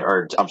see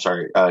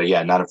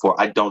 9-4.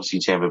 I don't see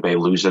Tampa Bay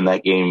losing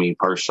that game, me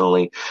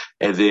personally.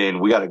 And then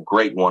we got a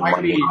great one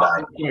Monday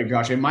night.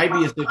 Gosh, it might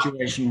be a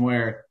situation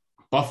where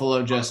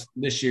Buffalo just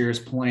this year is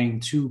playing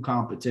 2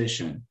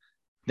 competition.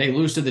 They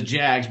lose to the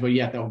Jags, but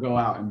yet they'll go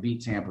out and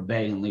beat Tampa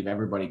Bay and leave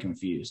everybody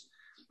confused.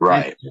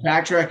 Right. And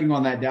backtracking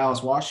on that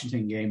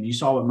Dallas-Washington game, you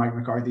saw what Mike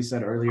McCarthy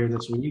said earlier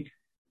this week,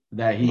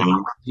 that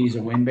he's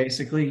a win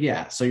basically.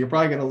 Yeah, so you're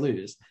probably going to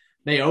lose.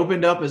 They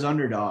opened up as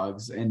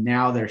underdogs, and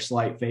now they're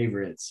slight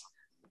favorites.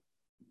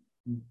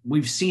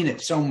 We've seen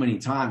it so many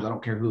times. I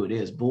don't care who it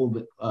is.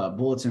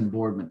 Bulletin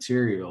board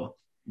material.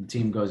 The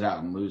team goes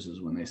out and loses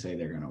when they say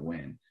they're going to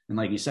win. And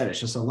like you said, it's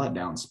just a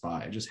letdown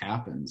spot. It just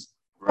happens.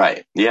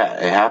 Right. Yeah,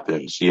 it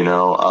happens, you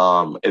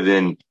know. And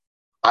then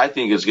I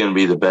think it's going to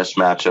be the best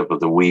matchup of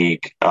the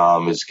week.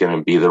 It's going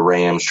to be the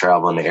Rams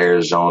traveling to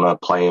Arizona,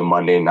 playing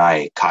Monday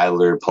night.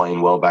 Kyler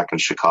playing well back in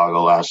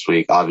Chicago last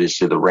week.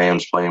 Obviously, the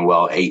Rams playing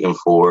well,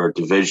 8-4,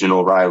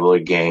 divisional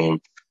rivalry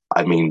game.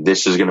 I mean,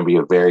 this is going to be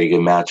a very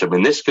good matchup,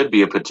 and this could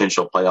be a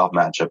potential playoff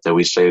matchup that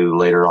we say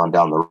later on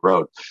down the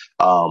road.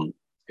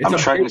 I'm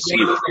trying to see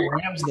the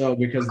Rams though,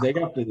 because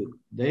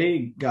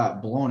they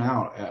got blown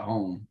out at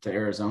home to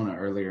Arizona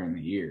earlier in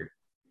the year.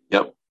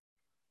 Yep.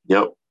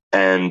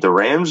 And the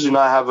Rams do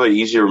not have an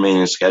easy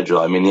remaining schedule.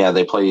 I mean, yeah,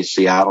 they play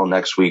Seattle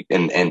next week,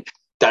 and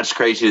that's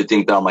crazy to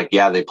think that I'm like,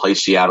 yeah, they play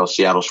Seattle.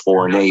 Seattle's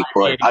 4-8,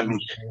 but I mean,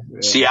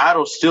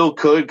 Seattle still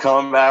could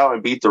come out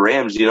and beat the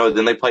Rams. You know,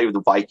 then they play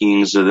the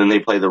Vikings, and then they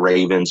play the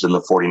Ravens and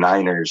the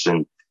 49ers,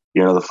 and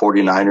you know, the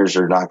 49ers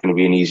are not going to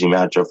be an easy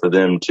matchup for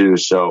them too.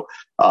 So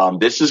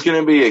this is going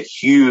to be a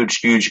huge,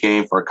 huge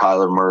game for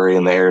Kyler Murray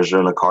and the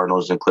Arizona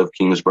Cardinals and Cliff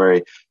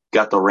Kingsbury.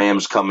 Got the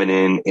Rams coming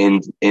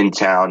in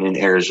town in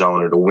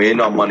Arizona to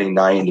win on Monday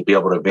night and to be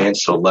able to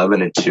advance to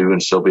 11-2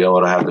 and still be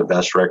able to have the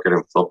best record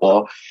in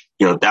football.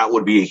 You know, that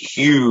would be a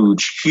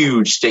huge,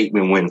 huge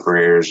statement win for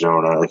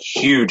Arizona, a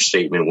huge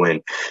statement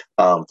win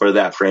for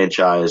that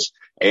franchise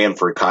and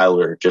for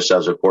Kyler just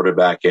as a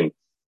quarterback. And,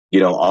 you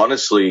know,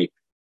 honestly,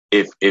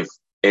 if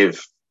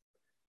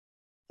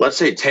let's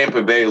say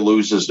Tampa Bay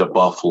loses to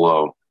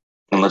Buffalo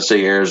and let's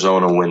say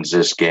Arizona wins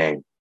this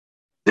game,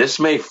 this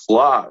may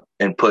flop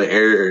and put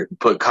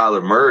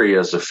Kyler Murray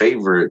as a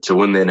favorite to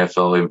win the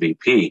NFL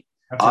MVP.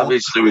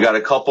 Obviously, we got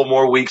a couple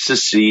more weeks to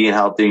see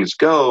how things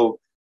go,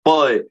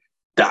 but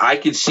I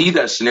could see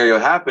that scenario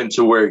happen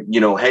to where,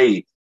 you know,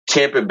 hey,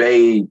 Tampa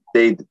Bay,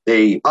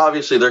 they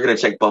obviously they're going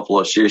to take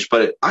Buffalo serious,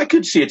 but I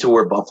could see it to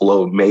where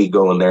Buffalo may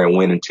go in there and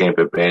win in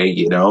Tampa Bay,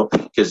 you know,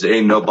 because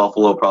they know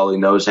Buffalo probably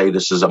knows, hey,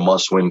 this is a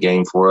must-win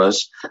game for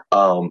us.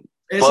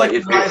 It's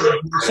like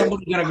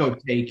somebody's going to go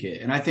take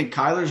it, and I think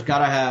Kyler's got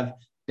to have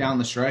down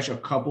the stretch a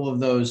couple of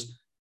those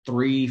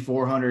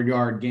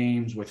 400-yard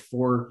games with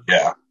 4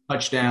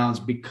 touchdowns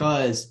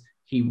because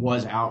he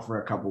was out for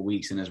a couple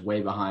weeks and is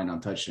way behind on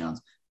touchdowns.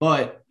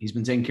 But he's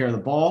been taking care of the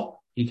ball.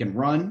 He can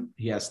run.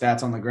 He has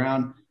stats on the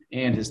ground,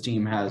 and his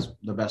team has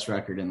the best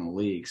record in the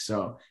league.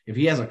 So if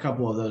he has a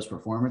couple of those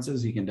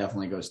performances, he can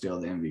definitely go steal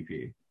the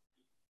MVP.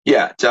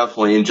 Yeah,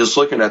 definitely. And just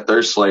looking at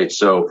their slate,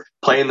 so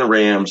playing the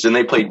Rams, then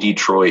they play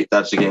Detroit.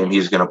 That's a game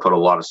he's going to put a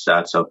lot of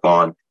stats up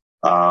on.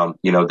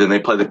 You know, then they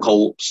play the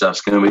Colts.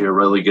 That's going to be a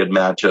really good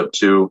matchup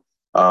too.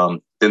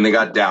 Then they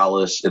got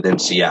Dallas and then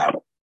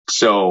Seattle.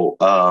 So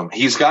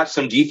he's got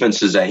some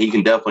defenses that he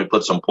can definitely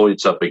put some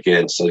points up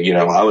against. So, you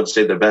know, I would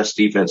say the best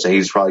defense that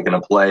he's probably going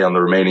to play on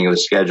the remaining of the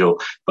schedule,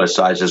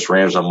 besides this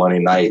Rams on Monday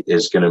night,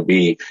 is going to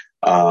be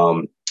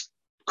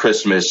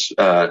Christmas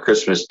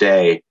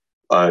Day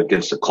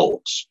against the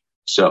Colts.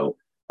 So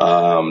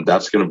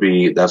that's going to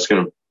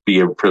be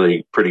a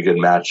pretty good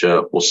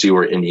matchup. We'll see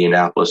where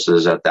Indianapolis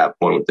is at that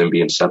point with them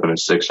being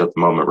 7-6 at the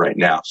moment right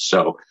now.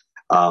 So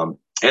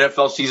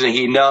NFL season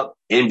heating up,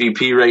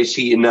 MVP race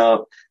heating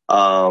up.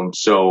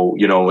 So,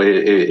 you know,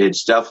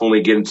 it's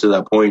definitely getting to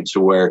that point to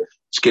where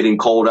it's getting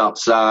cold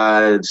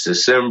outside. It's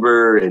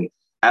December. And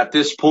at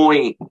this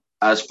point,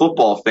 as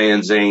football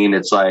fans, Zane,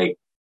 it's like,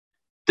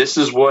 this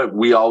is what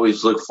we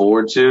always look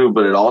forward to,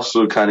 but it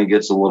also kind of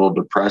gets a little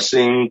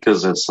depressing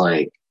because it's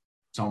like,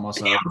 it's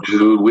almost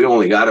dude, we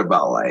only got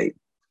about like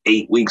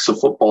 8 weeks of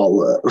football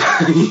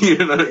left.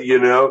 you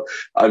know,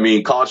 I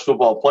mean, college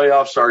football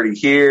playoffs already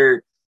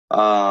here.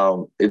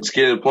 It's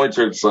getting to the point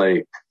where it's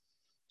like,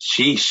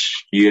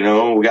 sheesh, you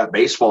know, we got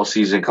baseball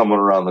season coming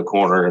around the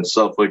corner and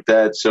stuff like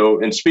that.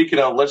 So, and speaking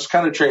of, let's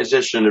kind of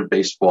transition to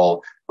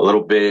baseball a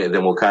little bit, and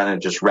then we'll kind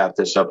of just wrap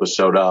this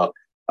episode up.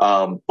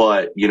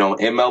 But, you know,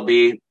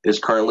 MLB is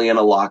currently in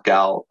a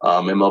lockout.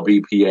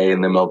 MLBPA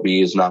and MLB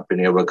has not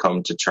been able to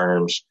come to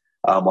terms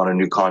on a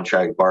new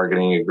contract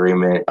bargaining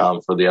agreement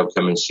for the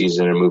upcoming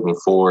season and moving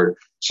forward.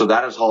 So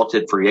that has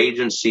halted free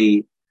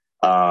agency.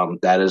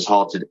 That has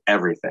halted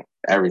everything.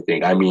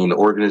 I mean,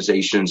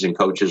 organizations and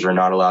coaches are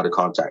not allowed to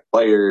contact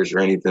players or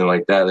anything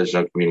like that. There's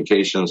no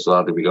communications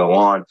allowed to go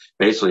on.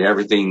 Basically,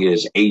 everything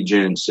is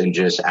agents and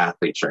just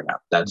athletes right now.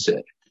 That's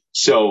it.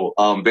 So,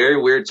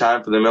 very weird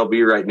time for the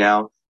MLB right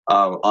now.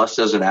 Us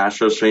as an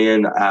Astros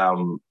fan,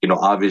 you know,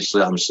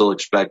 obviously I'm still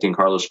expecting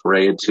Carlos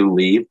Correa to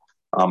leave.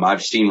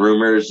 I've seen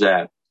rumors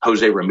that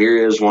Jose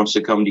Ramirez wants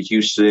to come to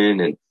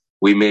Houston, and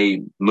we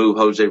may move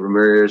Jose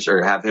Ramirez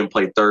or have him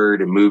play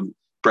third and move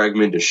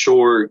Bregman to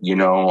short. You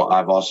know,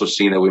 I've also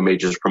seen that we may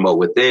just promote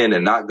within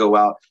and not go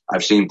out.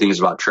 I've seen things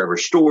about Trevor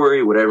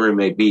Story, whatever it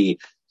may be.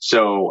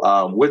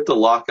 So with the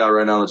lockout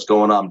right now that's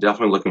going on, I'm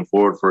definitely looking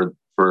forward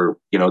for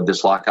you know,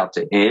 this lockout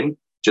to end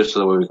just so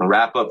that we can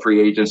wrap up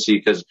free agency,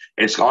 because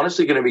it's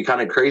honestly going to be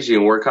kind of crazy,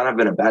 and we're kind of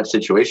in a bad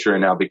situation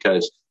right now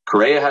because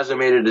Correa hasn't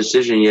made a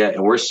decision yet,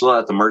 and we're still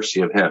at the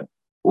mercy of him.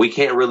 We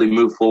can't really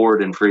move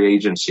forward in free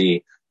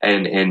agency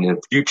and in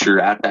the future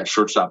at that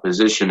shortstop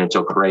position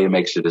until Correa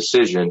makes a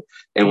decision.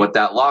 And with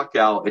that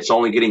lockout, it's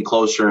only getting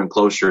closer and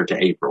closer to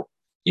April,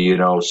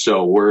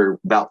 so we're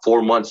about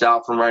 4 months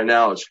out from right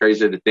now. It's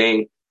crazy to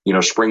think,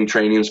 spring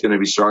training is going to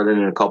be starting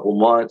in a couple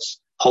months.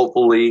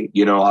 Hopefully,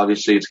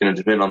 obviously it's going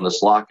to depend on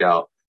this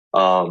lockout.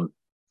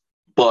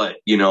 But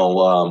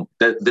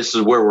this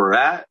is where we're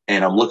at,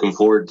 and I'm looking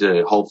forward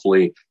to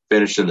hopefully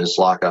finishing this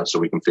lockout so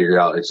we can figure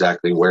out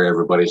exactly where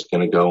everybody's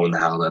going to go and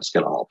how that's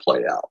going to all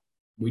play out.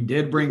 We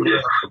did bring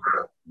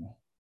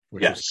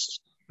yes.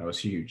 That was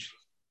huge.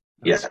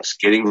 Yes,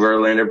 getting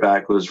Verlander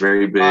back was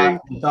very big.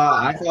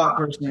 I thought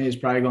personally he's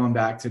probably going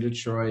back to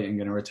Detroit and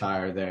going to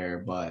retire there,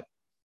 but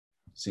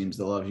seems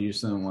to love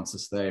Houston and wants to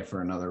stay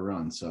for another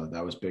run. So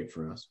that was big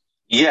for us.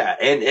 Yeah,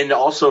 and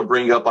also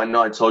bring up, I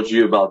know I told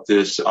you about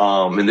this,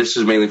 and this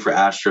is mainly for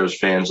Astros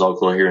fans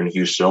local here in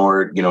Houston,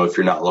 or, if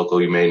you're not local,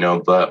 you may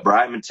know, but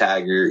Brian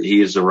McTaggart,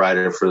 he is a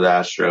writer for the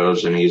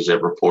Astros, and he's a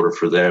reporter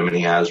for them, and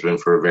he has been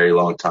for a very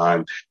long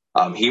time.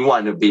 He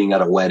wound up being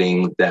at a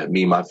wedding that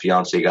me and my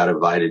fiance got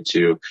invited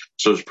to.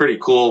 So it's pretty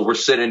cool. We're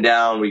sitting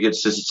down. We get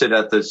to sit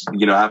at this,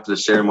 after the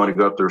ceremony,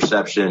 go up to the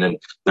reception, and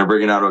they're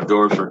bringing out hors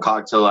d'oeuvres for a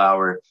cocktail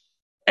hour.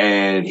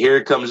 And here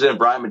it comes in,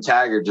 Brian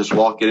McTaggart just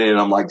walking in. And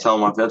I'm like telling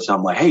my fiance,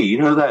 I'm like, hey, you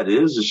know who that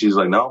is? And she's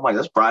like, no. I'm like,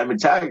 that's Brian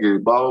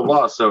McTaggart, blah, blah,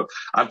 blah. So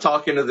I'm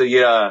talking to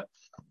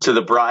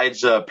the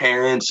bride's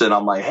parents, and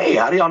I'm like, hey,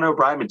 how do y'all know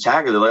Brian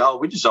McTaggart? They're like, oh,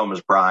 we just know him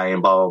as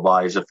Brian, blah, blah,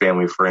 blah. He's a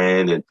family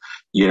friend. And,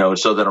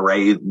 so then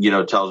Ray,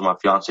 tells my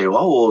fiance,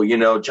 oh,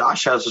 well,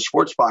 Josh has a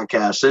sports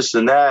podcast, this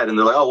and that. And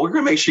they're like, oh, we're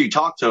going to make sure you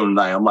talk to him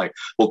tonight. I'm like,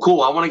 well,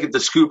 cool. I want to get the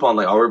scoop on,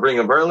 like, are we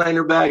bringing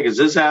Verlander back? Is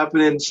this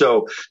happening?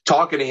 So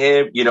talking to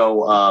him,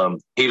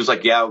 he was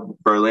like, yeah,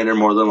 Verlander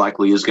more than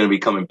likely is going to be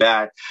coming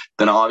back.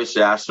 Then I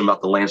obviously asked him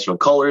about the Lance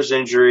McCullers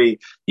injury,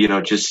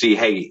 just see,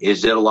 hey,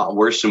 is it a lot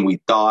worse than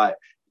we thought?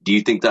 Do you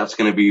think that's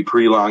going to be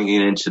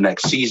prolonging into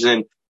next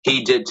season?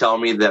 He did tell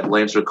me that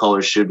Lance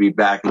McCullers should be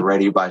back and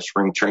ready by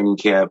spring training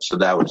camp, so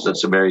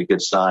that's a very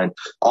good sign.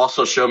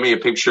 Also showed me a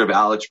picture of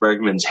Alex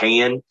Bregman's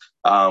hand,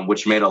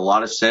 which made a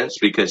lot of sense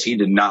because he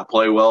did not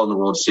play well in the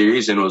World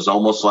Series, and it was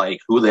almost like,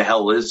 who the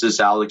hell is this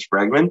Alex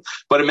Bregman?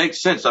 But it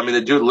makes sense. I mean,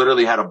 the dude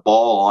literally had a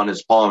ball on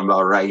his palm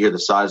about right here, the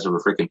size of a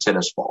freaking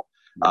tennis ball.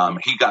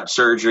 He got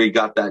surgery,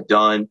 got that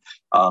done,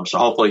 so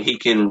hopefully he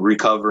can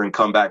recover and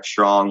come back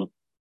strong.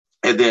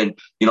 And then,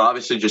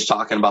 obviously just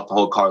talking about the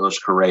whole Carlos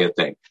Correa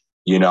thing.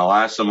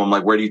 I asked him, I'm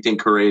like, where do you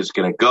think Correa is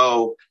going to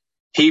go?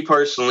 He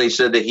personally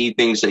said that he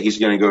thinks that he's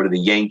going to go to the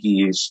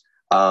Yankees,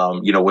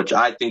 which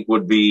I think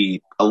would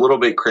be a little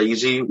bit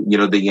crazy.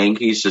 The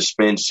Yankees to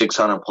spend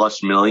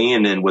 $600+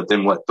 million and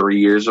within 3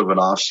 years of an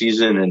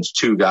offseason, and it's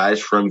two guys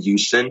from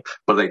Houston,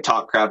 but they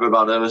talk crap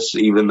about us,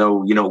 even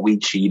though, we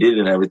cheated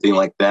and everything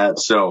like that.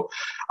 So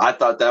I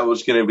thought that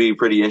was going to be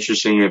pretty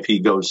interesting if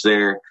he goes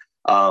there.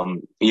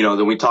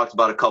 Then we talked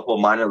about a couple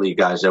of minor league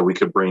guys that we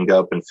could bring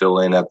up and fill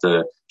in at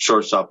the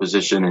shortstop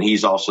position. And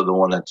he's also the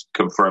one that's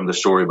confirmed the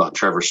story about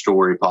Trevor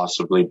Story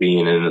possibly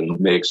being in the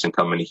mix and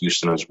coming to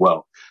Houston as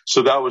well.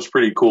 So that was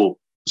pretty cool.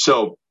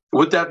 So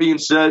with that being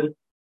said,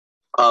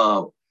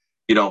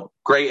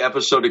 great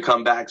episode to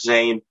come back,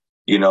 Zane.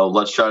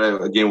 Let's try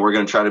to, again, we're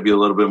going to try to be a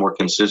little bit more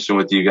consistent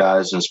with you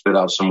guys and spit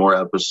out some more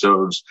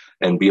episodes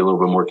and be a little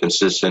bit more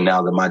consistent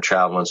now that my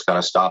traveling's kind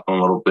of stopping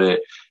a little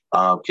bit.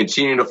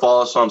 Continue to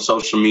follow us on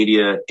social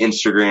media,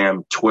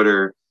 Instagram,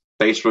 Twitter,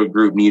 Facebook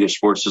group, Needed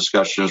Sports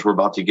Discussions. We're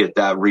about to get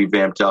that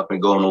revamped up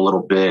and going a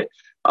little bit.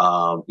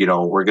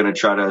 We're going to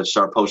try to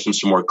start posting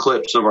some more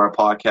clips of our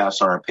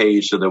podcast on our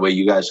page so that way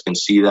you guys can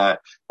see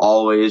that.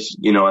 Always,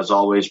 as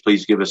always,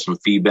 please give us some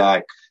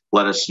feedback.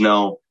 Let us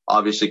know.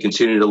 Obviously,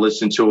 continue to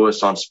listen to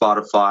us on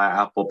Spotify,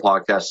 Apple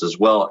Podcasts as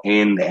well,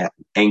 and the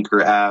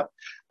Anchor app.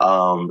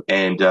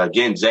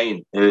 Again,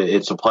 Zane,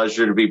 it's a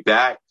pleasure to be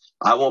back.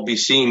 I won't be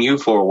seeing you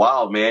for a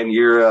while, man.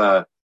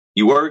 You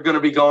were going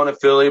to be going to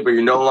Philly, but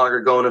you're no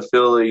longer going to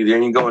Philly.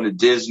 Then you're going to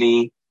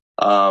Disney.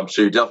 So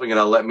you're definitely going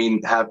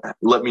to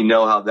let me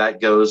know how that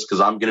goes,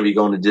 because I'm going to be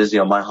going to Disney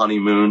on my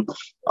honeymoon,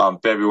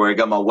 February. I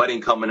got my wedding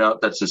coming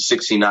up. That's in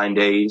 69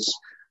 days,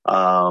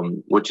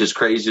 which is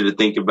crazy to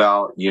think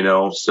about,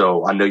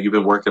 So I know you've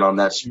been working on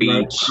that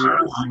speech.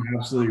 You're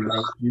absolutely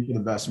right. You for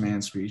the best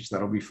man speech.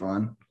 That'll be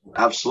fun.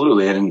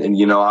 Absolutely. And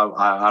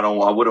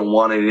I wouldn't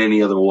want it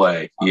any other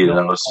way,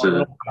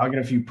 So I'll get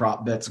a few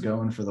prop bets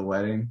going for the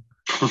wedding.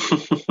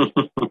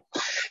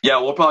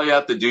 Yeah, we'll probably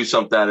have to do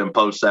something and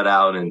post that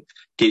out and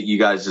get you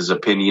guys'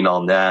 opinion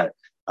on that.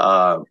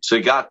 So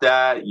you got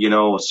that,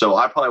 so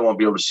I probably won't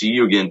be able to see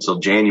you again until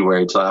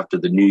January, until after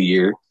the new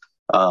year.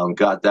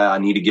 Got that. I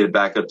need to get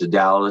back up to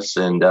Dallas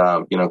and,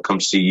 come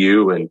see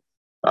you and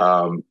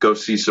go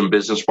see some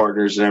business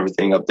partners and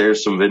everything up there,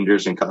 some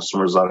vendors and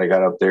customers that I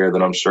got up there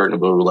that I'm starting to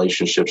build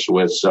relationships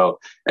with. So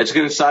it's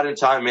an exciting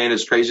time, man.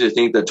 It's crazy to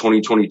think that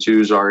 2022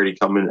 is already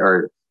coming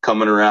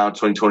around,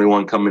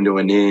 2021 coming to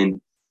an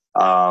end.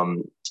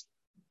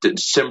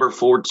 December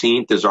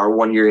 14th is our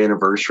 1-year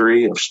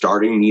anniversary of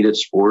starting Needed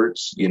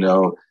Sports.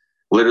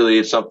 Literally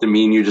it's something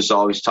me and you just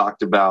always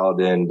talked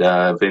about. And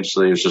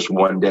eventually it was just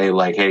one day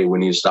like, hey, we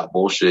need to stop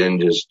bullshitting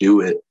and just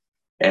do it.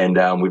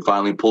 And we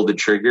finally pulled the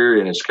trigger,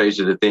 and it's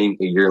crazy to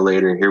think a year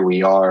later, here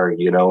we are,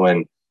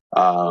 and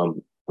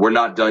we're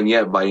not done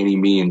yet by any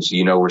means.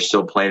 We're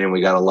still planning.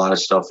 We got a lot of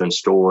stuff in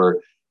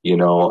store,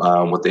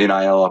 with the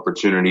NIL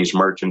opportunities,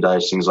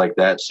 merchandise, things like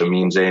that. So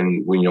me and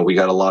Zane, we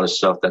got a lot of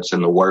stuff that's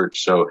in the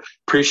works. So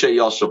appreciate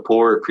y'all's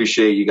support.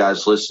 Appreciate you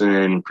guys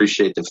listening.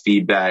 Appreciate the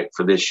feedback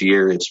for this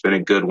year. It's been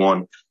a good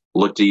one.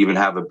 Look to even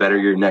have a better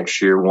year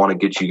next year. Want to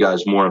get you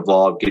guys more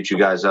involved, get you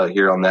guys out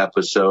here on the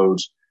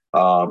episodes.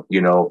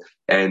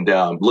 And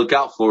look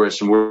out for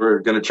us. And we're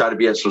going to try to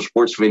be at some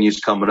sports venues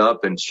coming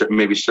up and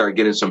maybe start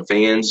getting some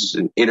fans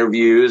and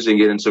interviews and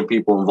getting some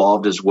people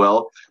involved as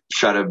well.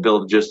 Try to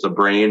build just the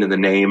brand and the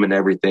name and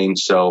everything.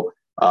 So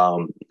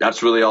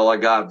that's really all I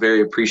got.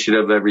 Very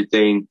appreciative of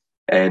everything.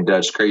 And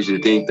it's crazy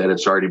to think that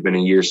it's already been a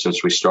year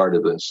since we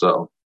started this.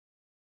 So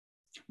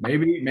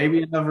maybe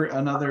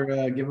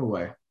another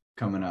giveaway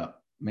coming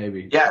up.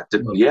 Maybe.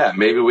 Yeah.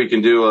 Maybe we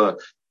can do a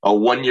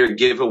 1-year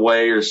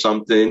giveaway or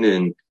something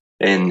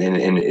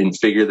and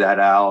figure that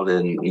out.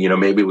 And,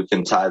 maybe we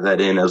can tie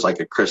that in as like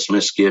a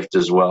Christmas gift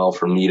as well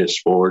from Needed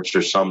Sports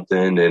or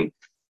something. And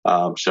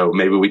so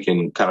maybe we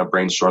can kind of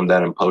brainstorm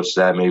that and post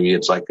that. Maybe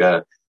it's like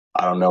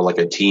like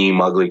a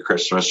Team Ugly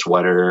Christmas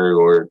sweater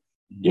or,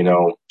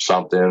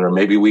 something. Or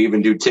maybe we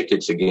even do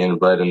tickets again,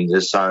 but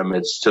this time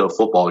it's to a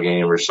football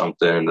game or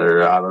something.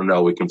 Or I don't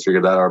know. We can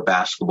figure that out, or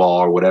basketball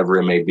or whatever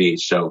it may be.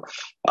 So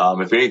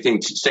if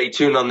anything, stay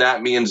tuned on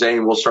that. Me and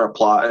Zane will start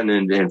plotting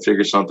and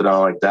figure something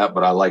out like that.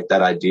 But I like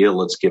that idea.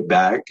 Let's get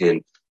back.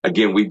 And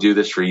again, we do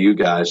this for you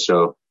guys.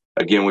 So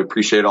again, we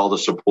appreciate all the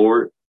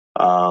support.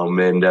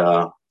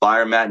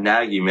 Fire Matt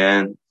Nagy,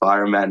 man.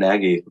 Fire Matt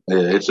Nagy.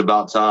 It's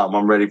about time.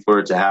 I'm ready for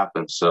it to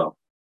happen. So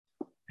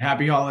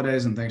happy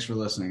holidays and thanks for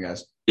listening,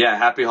 guys. Yeah,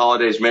 happy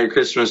holidays. Merry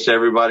Christmas to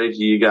everybody, to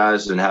you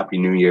guys, and Happy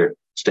New Year.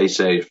 Stay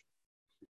safe.